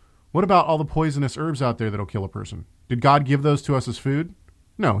herbs, what about all the poisonous herbs out there that'll kill a person? Did God give those to us as food?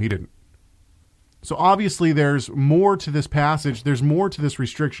 No, he didn't. So obviously there's more to this passage. There's more to this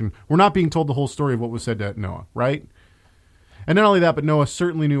restriction. We're not being told the whole story of what was said to Noah, right? And not only that, but Noah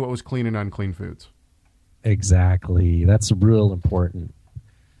certainly knew what was clean and unclean foods. Exactly. That's real important.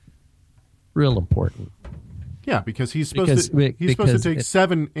 Real important. Yeah, because he's supposed to take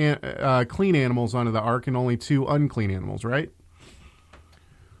 7 clean animals onto the ark and only 2 unclean animals, right?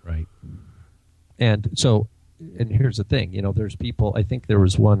 Right. And so, and here's the thing, there's people, I think there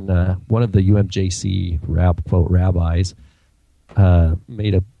was one of the UMJC rabbis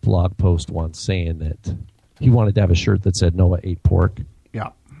made a blog post once saying that he wanted to have a shirt that said Noah ate pork. Yeah.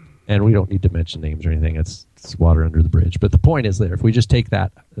 And we don't need to mention names or anything. It's water under the bridge. But the point is there, if we just take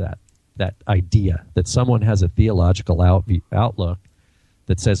that idea that someone has a theological outlook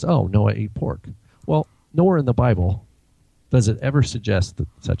that says, oh, Noah ate pork. Well, nowhere in the Bible does it ever suggest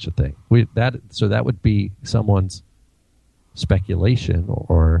such a thing. So that would be someone's speculation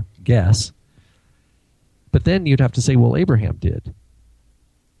or guess. But then you'd have to say, well, Abraham did.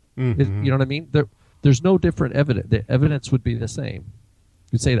 Mm-hmm. You know what I mean? There's no different evidence. The evidence would be the same.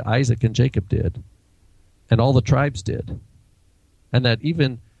 You'd say that Isaac and Jacob did, and all the tribes did, and that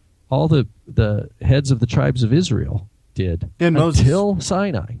even all the heads of the tribes of Israel did until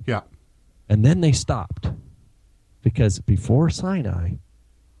Sinai. Yeah. And then they stopped. Because before Sinai,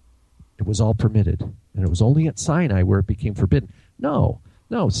 it was all permitted. And it was only at Sinai where it became forbidden. No,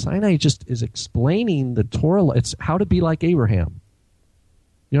 Sinai just is explaining the Torah. It's how to be like Abraham.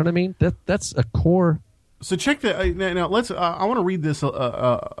 You know what I mean? That's a core. So check the now. Let's. I want to read this.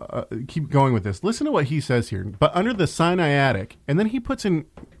 Keep going with this. Listen to what he says here. But under the Sinaitic, and then he puts in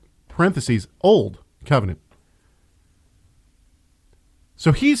parentheses Old Covenant.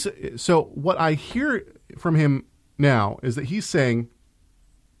 So what I hear from him now is that he's saying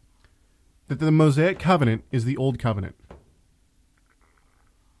that the Mosaic Covenant is the Old Covenant.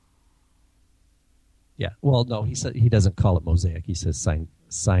 Yeah. Well, no, he said he doesn't call it Mosaic. He says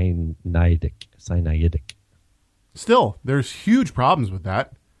Sinaitic. Still, there's huge problems with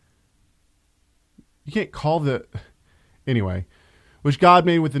that. You can't call anyway. Which God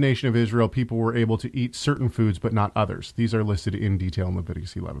made with the nation of Israel, people were able to eat certain foods, but not others. These are listed in detail in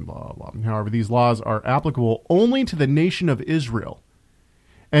Leviticus 11, blah, blah, blah. However, these laws are applicable only to the nation of Israel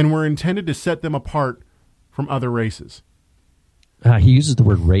and were intended to set them apart from other races. He uses the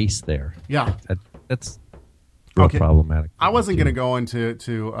word race there. Yeah. That's real problematic. I wasn't going to go into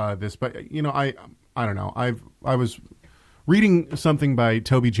this, but, I don't know. I was reading something by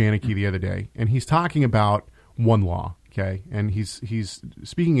Toby Janicki the other day, and he's talking about one law. Okay, and he's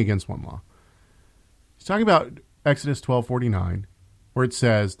speaking against one law. He's talking about Exodus 12:49, where it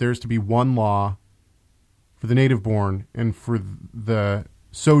says there's to be one law for the native born and for the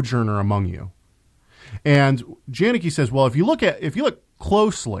sojourner among you. And Janicki says, well, if you look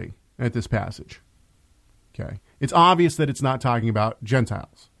closely at this passage, okay, it's obvious that it's not talking about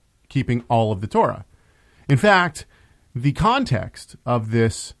Gentiles keeping all of the Torah. In fact, the context of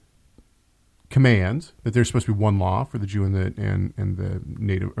this command that there's supposed to be one law for the Jew and the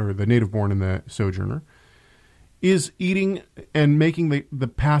native, or the native born and the sojourner, is eating and making the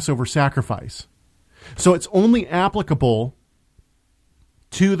Passover sacrifice. So it's only applicable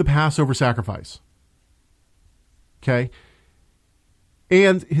to the Passover sacrifice. Okay?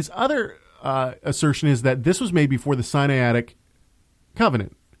 And his other assertion is that this was made before the Sinaitic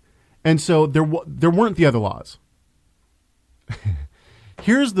covenant. And so there weren't the other laws.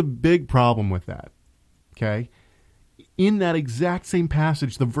 Here's the big problem with that, okay? In that exact same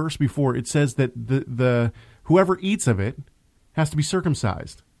passage, the verse before, it says that the whoever eats of it has to be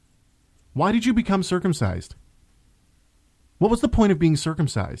circumcised. Why did you become circumcised? What was the point of being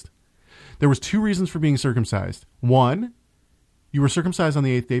circumcised? There was 2 reasons for being circumcised. One, You were circumcised on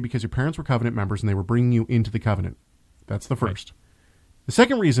the 8th day because your parents were covenant members and they were bringing you into the covenant. That's the first. Right. The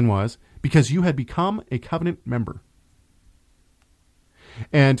second reason was because you had become a covenant member.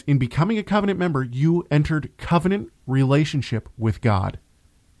 And in becoming a covenant member, you entered covenant relationship with God.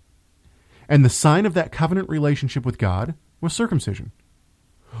 And the sign of that covenant relationship with God was circumcision.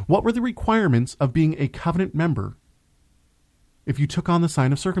 What were the requirements of being a covenant member if you took on the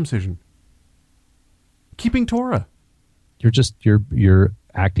sign of circumcision? Keeping Torah. You're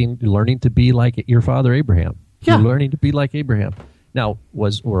learning to be like your father Abraham. Yeah. You're learning to be like Abraham. Now,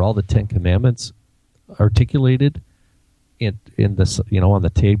 were all the 10 Commandments articulated in this, on the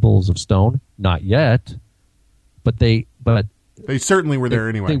tables of stone? Not yet, but they certainly were there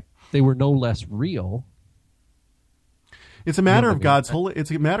anyway. They were no less real. It's a matter of God's It's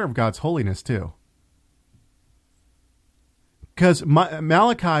a matter of God's holiness too. Because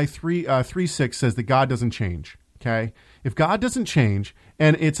Malachi 3:6 says that God doesn't change. Okay, if God doesn't change,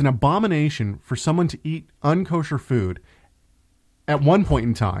 and it's an abomination for someone to eat unkosher food at one point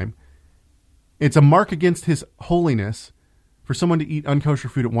in time, it's a mark against His holiness for someone to eat unkosher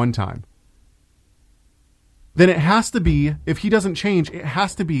food at one time. Then it has to be, if He doesn't change, it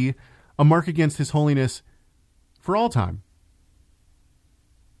has to be a mark against His holiness for all time.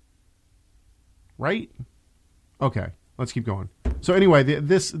 Right? Okay, let's keep going. So anyway,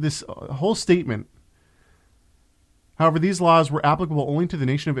 this whole statement, however, these laws were applicable only to the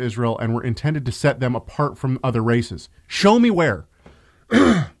nation of Israel and were intended to set them apart from other races. Show me where.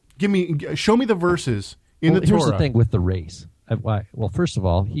 Show me the verses in the Torah. Here's the thing with the race. Well, first of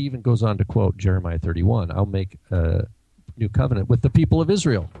all, he even goes on to quote Jeremiah 31. I'll make a new covenant with the people of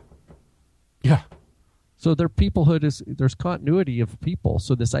Israel. Yeah. So their peoplehood there's continuity of people.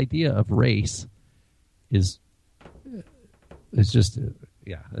 So this idea of race is just,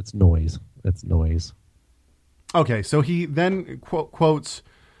 it's noise. It's noise. Okay, so he then quotes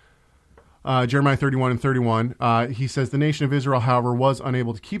Jeremiah 31 and 31. He says, the nation of Israel, however, was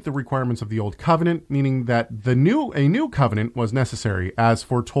unable to keep the requirements of the old covenant, meaning that a new covenant was necessary, as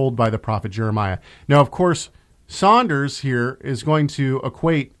foretold by the prophet Jeremiah. Now, of course, Saunders here is going to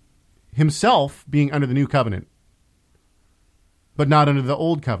equate himself being under the new covenant, but not under the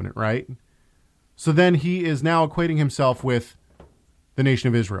old covenant, right? So then he is now equating himself with the nation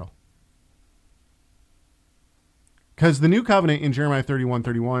of Israel. Because the new covenant in Jeremiah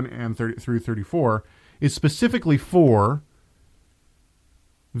 31 and through 34 is specifically for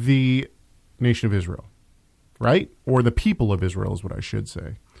the nation of Israel, right? Or the people of Israel is what I should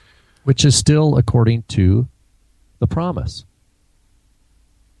say. Which is still according to the promise,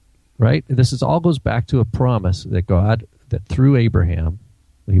 right? This all goes back to a promise that God, that through Abraham,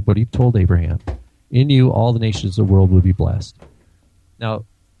 what He told Abraham, in you all the nations of the world will be blessed. Now,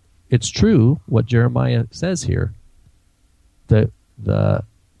 it's true what Jeremiah says here. The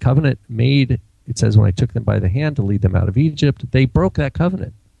covenant made, it says, when I took them by the hand to lead them out of Egypt, they broke that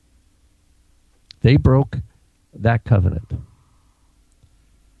covenant. They broke that covenant.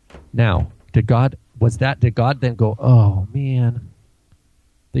 Now, did God then go, oh man,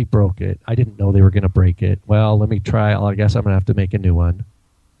 they broke it. I didn't know they were going to break it. Well, let me try. I guess I'm going to have to make a new one.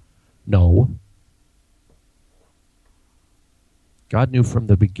 No. God knew from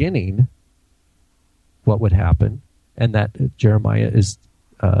the beginning what would happen, and that Jeremiah is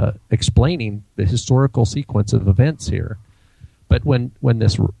explaining the historical sequence of events here. But when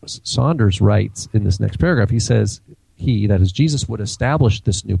this Saunders writes in this next paragraph, he says that is Jesus, would establish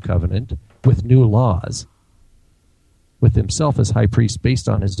this new covenant with new laws, with Himself as high priest based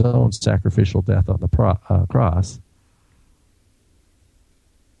on His own sacrificial death on the cross.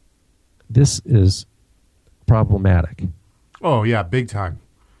 This is problematic. Oh, yeah, big time.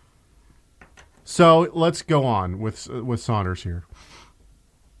 So let's go on with Saunders here.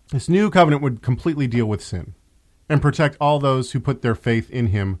 This new covenant would completely deal with sin and protect all those who put their faith in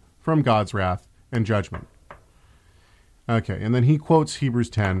Him from God's wrath and judgment. Okay, and then he quotes Hebrews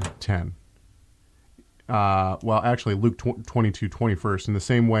 10:10. Actually, Luke 22:21. In the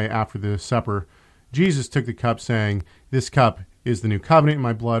same way, after the supper, Jesus took the cup, saying, "This cup is the new covenant in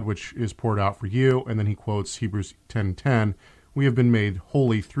my blood, which is poured out for you." And then he quotes Hebrews 10:10. We have been made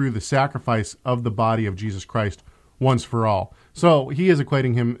holy through the sacrifice of the body of Jesus Christ once for all. So he is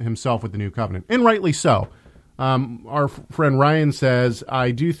equating himself with the new covenant, and rightly so. Our friend Ryan says,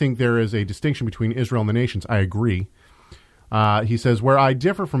 I do think there is a distinction between Israel and the nations. I agree. He says, where I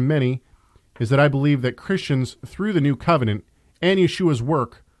differ from many is that I believe that Christians, through the new covenant and Yeshua's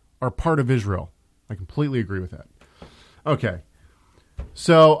work, are part of Israel. I completely agree with that. Okay.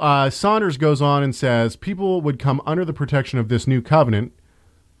 So Saunders goes on and says, people would come under the protection of this new covenant,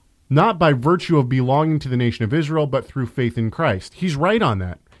 not by virtue of belonging to the nation of Israel, but through faith in Christ. He's right on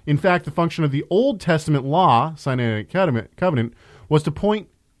that. In fact, the function of the Old Testament law, Sinaitic covenant, was to point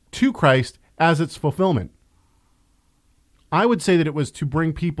to Christ as its fulfillment. I would say that it was to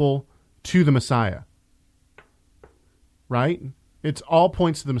bring people to the Messiah. Right? It's all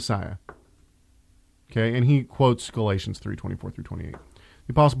points to the Messiah. Okay, and he quotes Galatians 3:24 through 28.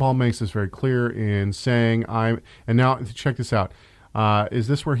 The Apostle Paul makes this very clear in saying, and now check this out. Is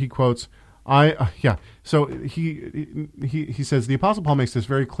this where he quotes, yeah. So he says, the Apostle Paul makes this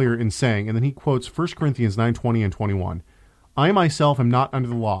very clear in saying, and then he quotes 1 Corinthians 9:20 and 21. I myself am not under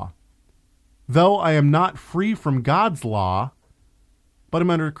the law, though I am not free from God's law, but am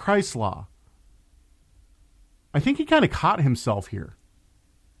under Christ's law. I think he kind of caught himself here.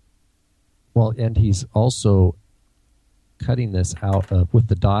 Well, and he's also cutting this out with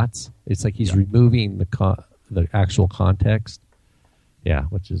the dots. It's like he's removing the actual context. Yeah,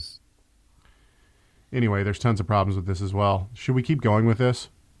 which is... Anyway, there's tons of problems with this as well. Should we keep going with this?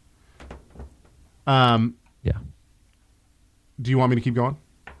 Yeah. Do you want me to keep going?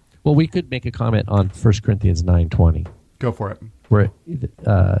 Well, we could make a comment on 1 Corinthians 9:20. Go for it. Where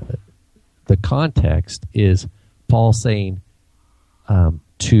the context is Paul saying I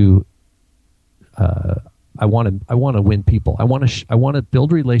want to win people. I want to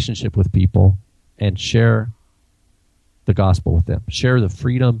build relationship with people and share the gospel with them. Share the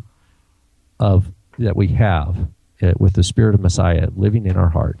freedom that we have with the Spirit of Messiah living in our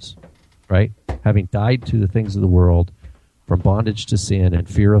hearts, right? Having died to the things of the world, from bondage to sin and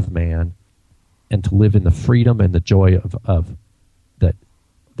fear of man, and to live in the freedom and the joy of that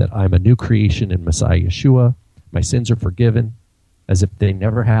I'm a new creation in Messiah Yeshua. My sins are forgiven as if they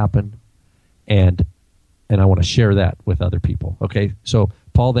never happened, and I want to share that with other people. Okay, so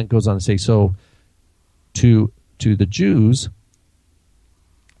Paul then goes on to say, so to the Jews,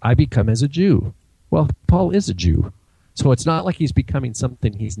 I become as a Jew. Well, Paul is a Jew, so it's not like he's becoming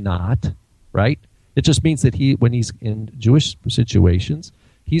something he's not, right? It just means that when he's in Jewish situations,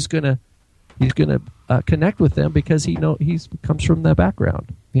 he's gonna connect with them because he comes from that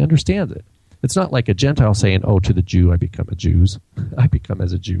background. He understands it. It's not like a Gentile saying, "Oh, to the Jew I become a Jew. I become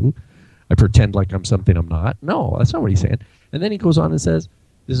as a Jew. I pretend like I'm something I'm not." No, that's not what he's saying. And then he goes on and says,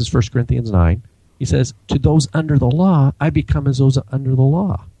 this is 1 Corinthians 9. He says, "To those under the law, I become as those under the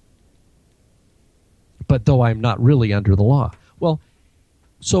law. But though I'm not really under the law." Well,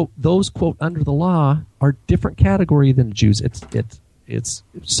 so those, quote, under the law are different category than Jews. It's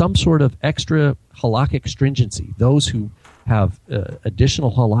some sort of extra halakhic stringency. Those who have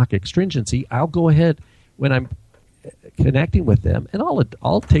additional halakhic stringency, I'll go ahead when I'm connecting with them, and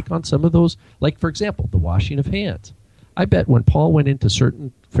I'll take on some of those. Like, for example, the washing of hands. I bet when Paul went into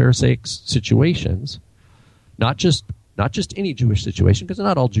certain Pharisaic situations, not just any Jewish situation, because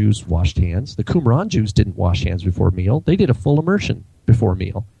not all Jews washed hands. The Qumran Jews didn't wash hands before meal. They did a full immersion before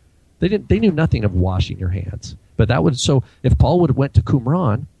meal. They knew nothing of washing your hands. But so if Paul would have went to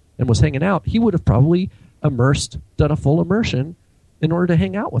Qumran and was hanging out, he would have probably done a full immersion in order to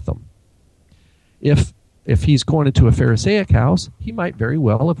hang out with them. If he's going into a Pharisaic house, he might very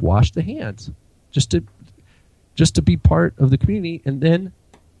well have washed the hands just to be part of the community and then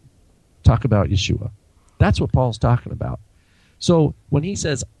talk about Yeshua. That's what Paul's talking about. So when he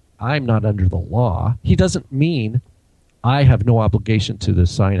says, I'm not under the law, he doesn't mean I have no obligation to the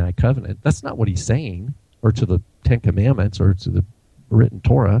Sinai covenant. That's not what he's saying, or to the Ten Commandments, or to the written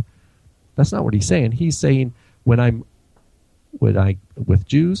Torah. That's not what he's saying. He's saying with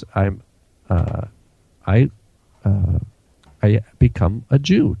Jews, I become a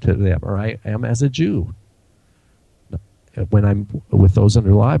Jew to them, or I am as a Jew. When I'm with those under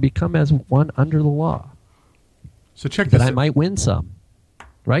the law, I become as one under the law. So check this out. That I might win some,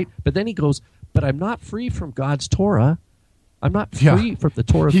 right? But then he goes, but I'm not free from God's Torah. I'm not free from the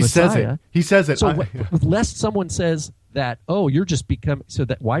Torah of Messiah. He says it. So lest someone says that, oh, you're just becoming, so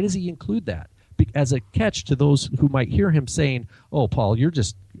that why does he include that? As a catch to those who might hear him saying, oh, Paul, you're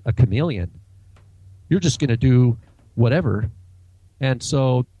just a chameleon. You're just going to do whatever. And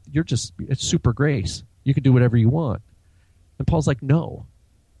so it's super grace. You can do whatever you want. And Paul's like, no,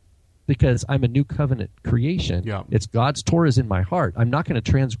 because I'm a new covenant creation. Yeah. It's God's Torah is in my heart. I'm not going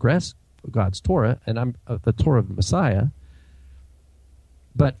to transgress God's Torah, and I'm the Torah of the Messiah.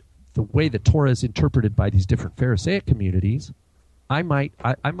 But the way the Torah is interpreted by these different Pharisaic communities, I might,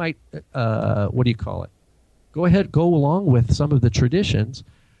 what do you call it? Go along with some of the traditions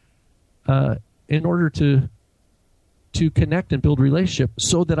in order to connect and build relationship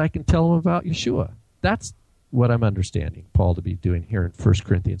so that I can tell them about Yeshua. That's what I'm understanding Paul to be doing here in 1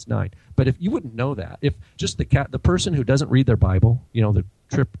 Corinthians 9. But if you wouldn't know that, if just the person who doesn't read their Bible, the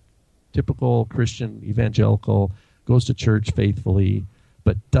typical Christian evangelical, goes to church faithfully,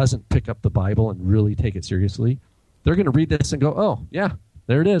 but doesn't pick up the Bible and really take it seriously, they're going to read this and go, oh, yeah,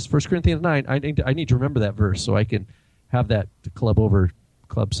 there it is, 1 Corinthians 9. I need to remember that verse so I can have that to club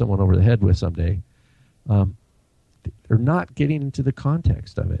someone over the head with someday. They're not getting into the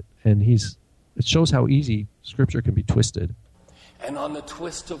context of it. And it shows how easy Scripture can be twisted. And on the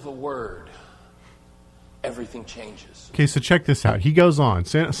twist of a word, everything changes. Okay, so check this out. He goes on.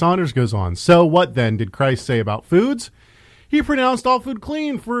 Saunders goes on. So what then did Christ say about foods? He pronounced all food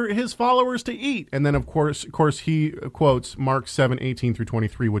clean for his followers to eat. And then, of course, he quotes Mark 7:18 through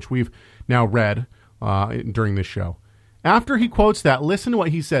 23, which we've now read during this show. After he quotes that, listen to what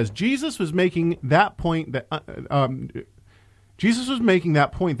he says. Jesus was making that point that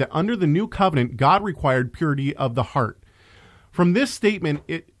under the new covenant, God required purity of the heart. From this statement,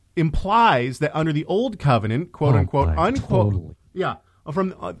 it implies that under the old covenant, quote unquote, unquote, totally. yeah,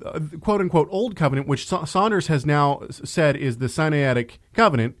 from quote unquote old covenant, which Saunders has now said is the Sinaitic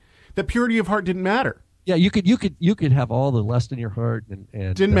covenant, that purity of heart didn't matter. Yeah, you could have all the lust in your heart and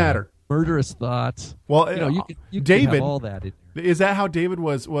didn't matter. Murderous thoughts. Well, you David, could have all that in there. Is that how David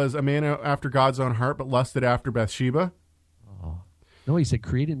was a man after God's own heart, but lusted after Bathsheba? Oh. No, he said,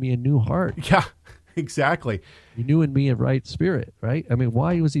 create in me a new heart. Yeah, exactly. Renew in me a right spirit, right? I mean,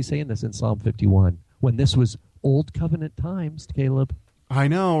 why was he saying this in Psalm 51 when this was old covenant times, Caleb? I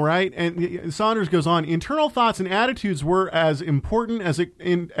know, right? And Saunders goes on, internal thoughts and attitudes were as important as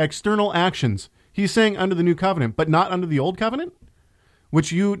in external actions. He's saying under the new covenant, but not under the old covenant,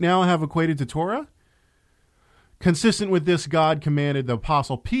 which you now have equated to Torah. Consistent with this, God commanded the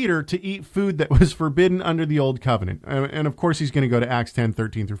Apostle Peter to eat food that was forbidden under the old covenant. And of course, he's going to go to Acts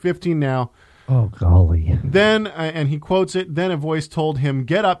 10:13 through 15 now. Oh, golly. Then, and he quotes it, then a voice told him,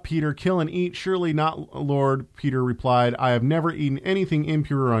 get up, Peter, kill and eat. Surely not, Lord. Peter replied, I have never eaten anything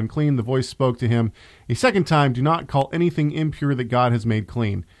impure or unclean. The voice spoke to him a second time, do not call anything impure that God has made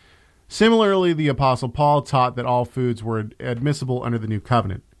clean. Similarly, the Apostle Paul taught that all foods were admissible under the new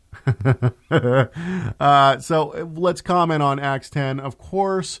covenant. So let's comment on Acts 10. Of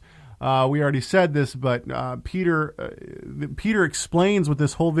course, we already said this, but Peter explains what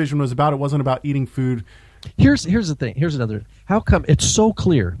this whole vision was about. It wasn't about eating food. Here's the thing. Here's another. How come it's so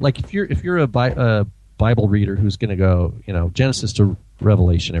clear? Like if you're a Bible reader who's going to go, Genesis to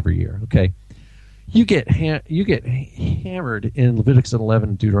Revelation every year, okay? You get hammered in Leviticus 11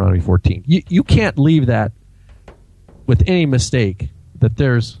 and Deuteronomy 14. You can't leave that with any mistake that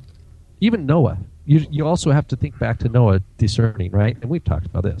there's even Noah. You also have to think back to Noah discerning, right? And we've talked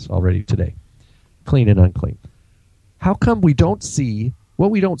about this already today. Clean and unclean. How come we don't see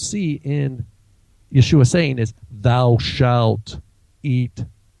what we don't see in Yeshua saying is thou shalt eat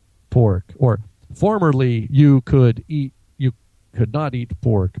pork, or formerly you could not eat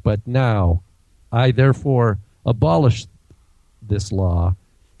pork, but now I therefore abolish this law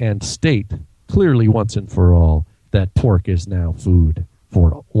and state clearly once and for all that pork is now food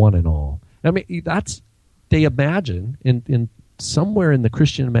for one and all. I mean, they imagine in somewhere in the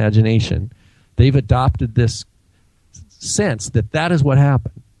Christian imagination, they've adopted this sense that is what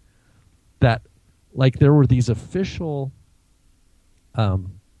happened. That like there were these official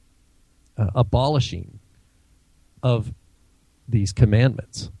abolishing of these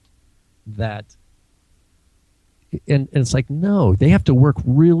commandments that. And it's like, no, they have to work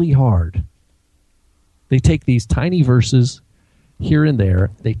really hard. They take these tiny verses here and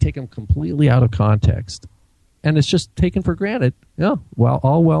there, they take them completely out of context, and it's just taken for granted. Yeah,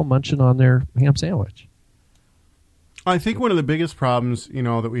 all while munching on their ham sandwich. I think one of the biggest problems,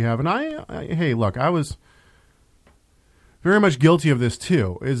 that we have, and hey, look, I was very much guilty of this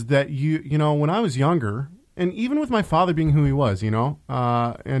too, is that when I was younger, and even with my father being who he was,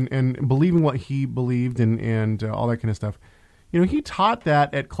 and believing what he believed and all that kind of stuff, he taught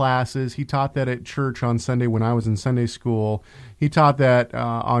that at classes. He taught that at church on Sunday when I was in Sunday school. He taught that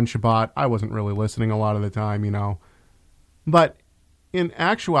on Shabbat. I wasn't really listening a lot of the time, But in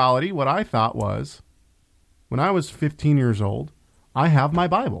actuality, what I thought was, when I was 15 years old, I have my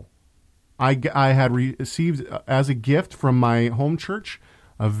Bible. I had received as a gift from my home church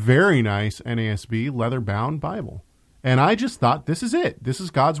a very nice NASB leather-bound Bible. And I just thought, this is it. This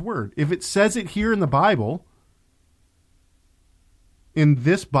is God's Word. If it says it here in the Bible, in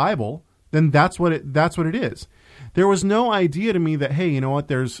this Bible, then that's what it is. There was no idea to me that, hey, you know what,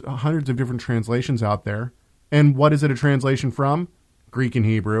 there's hundreds of different translations out there. And what is it a translation from? Greek and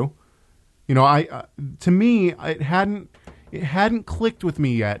Hebrew. To me, it hadn't clicked with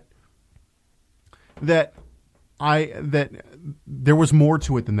me yet that there was more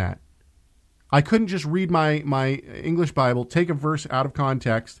to it than that. I couldn't just read my English Bible, take a verse out of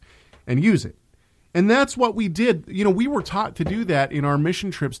context, and use it. And that's what we did. You know, we were taught to do that in our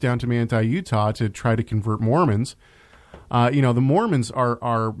mission trips down to Manti, Utah to try to convert Mormons. You know, the Mormons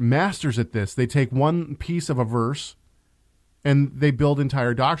are masters at this. They take one piece of a verse and they build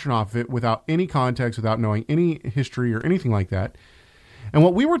entire doctrine off of it without any context, without knowing any history or anything like that. And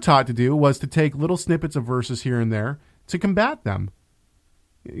what we were taught to do was to take little snippets of verses here and there to combat them.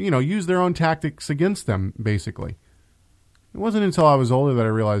 You know, use their own tactics against them, basically. It wasn't until I was older that I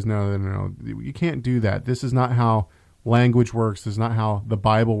realized, no, you can't do that. This is not how language works. This is not how the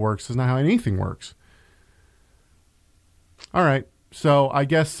Bible works. This is not how anything works. All right. So I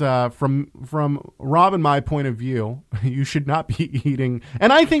guess from Rob and my point of view, you should not be eating.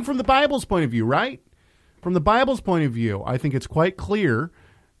 And I think from the Bible's point of view, right? From the Bible's point of view, I think it's quite clear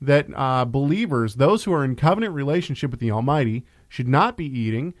that believers, those who are in covenant relationship with the Almighty, should not be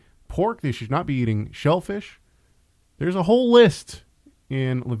eating pork. They should not be eating shellfish. There's a whole list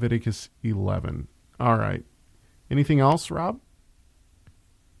in Leviticus 11. All right. Anything else, Rob?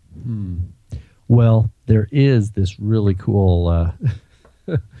 Well, there is this really cool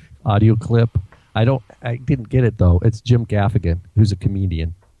audio clip. I didn't get it though. It's Jim Gaffigan, who's a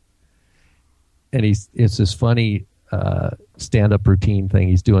comedian, and it's this funny stand-up routine thing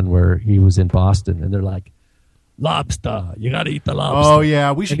he's doing where he was in Boston, and they're like, "Lobster, you got to eat the lobster." Oh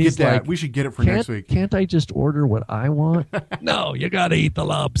yeah, we should get that. Like, we should get it for next week. Can't I just order what I want? No, you got to eat the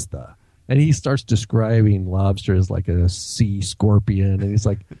lobster. And he starts describing lobster as like a sea scorpion, and he's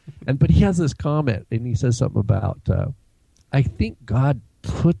like, but he has this comment, and he says something about, I think God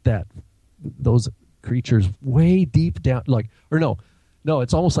put those creatures way deep down,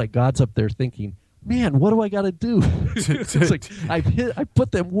 it's almost like God's up there thinking, man, what do I got to do? It's like I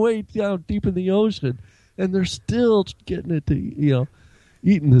put them way down deep in the ocean, and they're still getting it to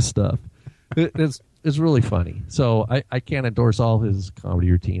eating this stuff. It's really funny. So I can't endorse all his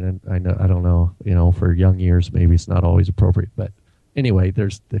comedy routine. I don't know, for young ears maybe it's not always appropriate. But anyway,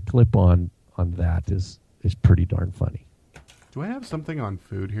 there's the clip on that is pretty darn funny. Do I have something on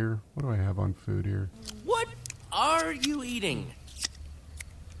food here? What do I have on food here? What are you eating?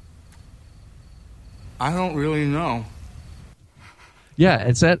 I don't really know. Yeah,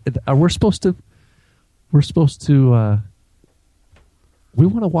 it's that we're supposed to we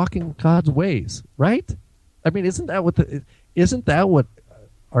want to walk in God's ways, right? I mean, isn't that what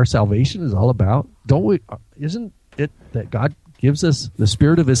our salvation is all about? Don't we? Isn't it that God gives us the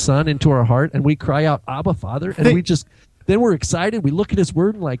Spirit of His Son into our heart, and we cry out, "Abba, Father," and then we're excited. We look at His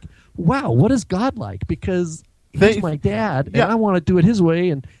Word and like, wow, what is God like? Because He's my dad, and I want to do it His way.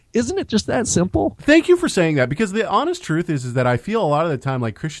 And isn't it just that simple? Thank you for saying that, because the honest truth is that I feel a lot of the time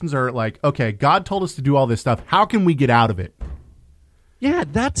like Christians are like, okay, God told us to do all this stuff. How can we get out of it? Yeah,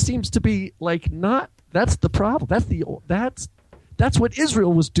 that seems to be that's the problem. That's what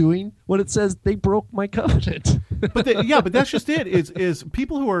Israel was doing when it says they broke my covenant. But that's just it. Is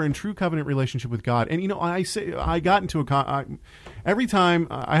people who are in true covenant relationship with God, and I got into every time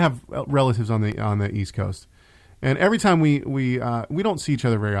I have relatives on the East Coast, and every time we don't see each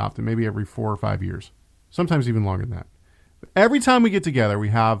other very often, maybe every 4 or 5 years, sometimes even longer than that. But every time we get together, we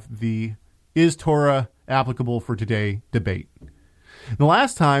have the "Is Torah applicable for today?" debate. The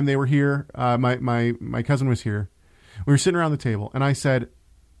last time they were here, my cousin was here. We were sitting around the table, and I said,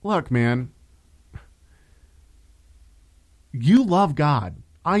 "Look, man, you love God.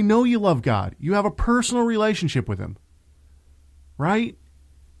 I know you love God. You have a personal relationship with Him, right?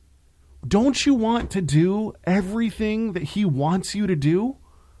 Don't you want to do everything that He wants you to do?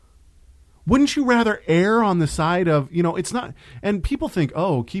 Wouldn't you rather err on the side of, it's not..." And people think,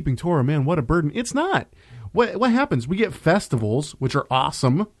 oh, keeping Torah, man, what a burden. It's not. What happens? We get festivals, which are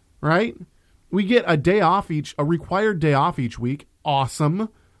awesome, right? We get a required day off each week. Awesome.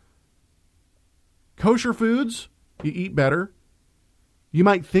 Kosher foods, you eat better. You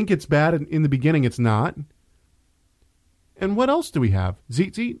might think it's bad in the beginning. It's not. And what else do we have?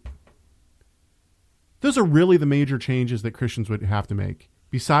 Tzitzit. Those are really the major changes that Christians would have to make.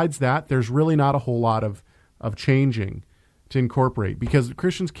 Besides that, there's really not a whole lot of changing to incorporate, because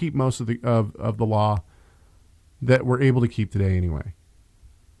Christians keep most of the law that we're able to keep today anyway.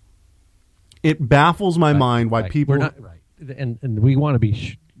 It baffles my mind why people... We're not, right. And we want to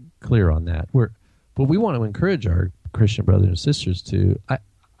be clear on that. But we want to encourage our Christian brothers and sisters to... I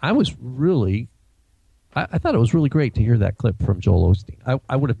thought it was really great to hear that clip from Joel Osteen.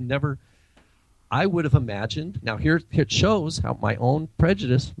 I would have imagined... Now, here it shows how my own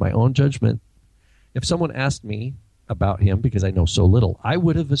prejudice, my own judgment, if someone asked me about him, because I know so little, I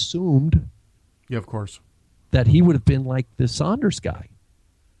would have assumed... Yeah, of course. That he would have been like the Saunders guy.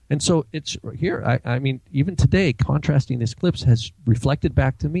 And so it's here. I mean, even today, contrasting these clips has reflected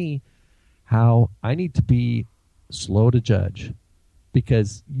back to me how I need to be slow to judge,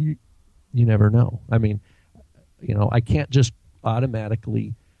 because you never know. I mean, I can't just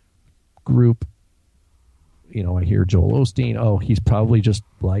automatically group, I hear Joel Osteen, oh, he's probably just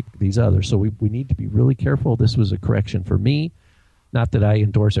like these others. So we need to be really careful. This was a correction for me. Not that I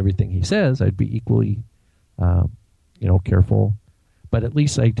endorse everything he says. I'd be equally, careful. But at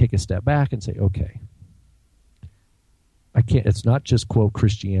least I take a step back and say, okay, it's not just, quote,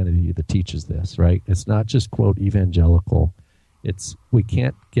 Christianity that teaches this, right? It's not just, quote, evangelical. We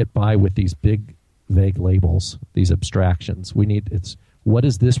can't get by with these big, vague labels, these abstractions. What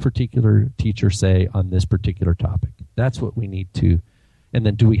does this particular teacher say on this particular topic? That's what we need to. And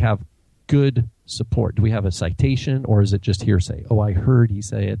then do we have good support? Do we have a citation, or is it just hearsay? Oh, I heard he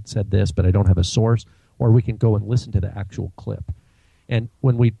said this, but I don't have a source. Or we can go and listen to the actual clip. And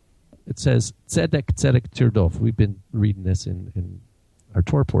when it says tzedek tirdof, we've been reading this in our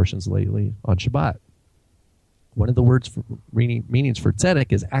Torah portions lately on Shabbat. One of the words for meanings for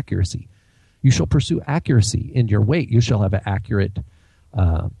tzedek is accuracy. You shall pursue accuracy in your weight. You shall have an accurate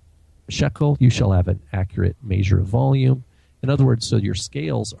shekel. You shall have an accurate measure of volume. In other words, so your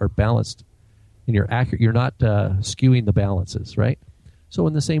scales are balanced and you're accurate. You're not skewing the balances, right? So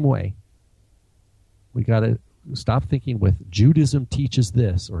in the same way, we got to stop thinking with Judaism teaches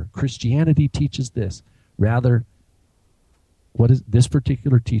this or Christianity teaches this. Rather, what is this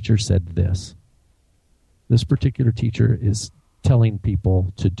particular teacher said this? This particular teacher is telling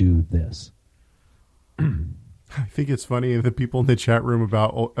people to do this. I think it's funny the people in the chat room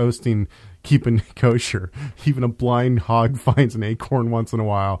about Osteen keeping kosher. Even a blind hog finds an acorn once in a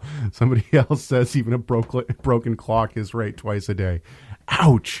while. Somebody else says even a broken clock is right twice a day.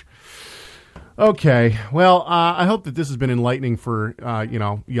 Ouch. Okay, well, I hope that this has been enlightening for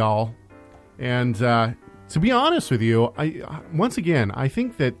y'all. And to be honest with you, I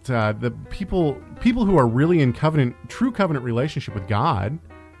think that the people who are really in true covenant relationship with God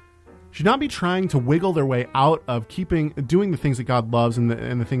should not be trying to wiggle their way out of doing the things that God loves and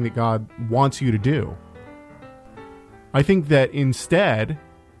the thing that God wants you to do. I think that instead,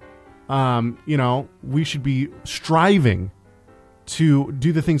 we should be striving to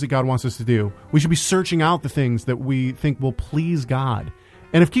do the things that God wants us to do. We should be searching out the things that we think will please God.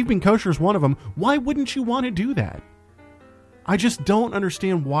 And if keeping kosher is one of them, why wouldn't you want to do that? I just don't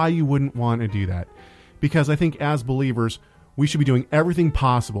understand why you wouldn't want to do that. Because I think as believers, we should be doing everything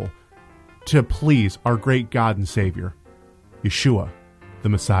possible to please our great God and Savior, Yeshua, the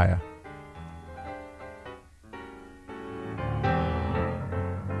Messiah.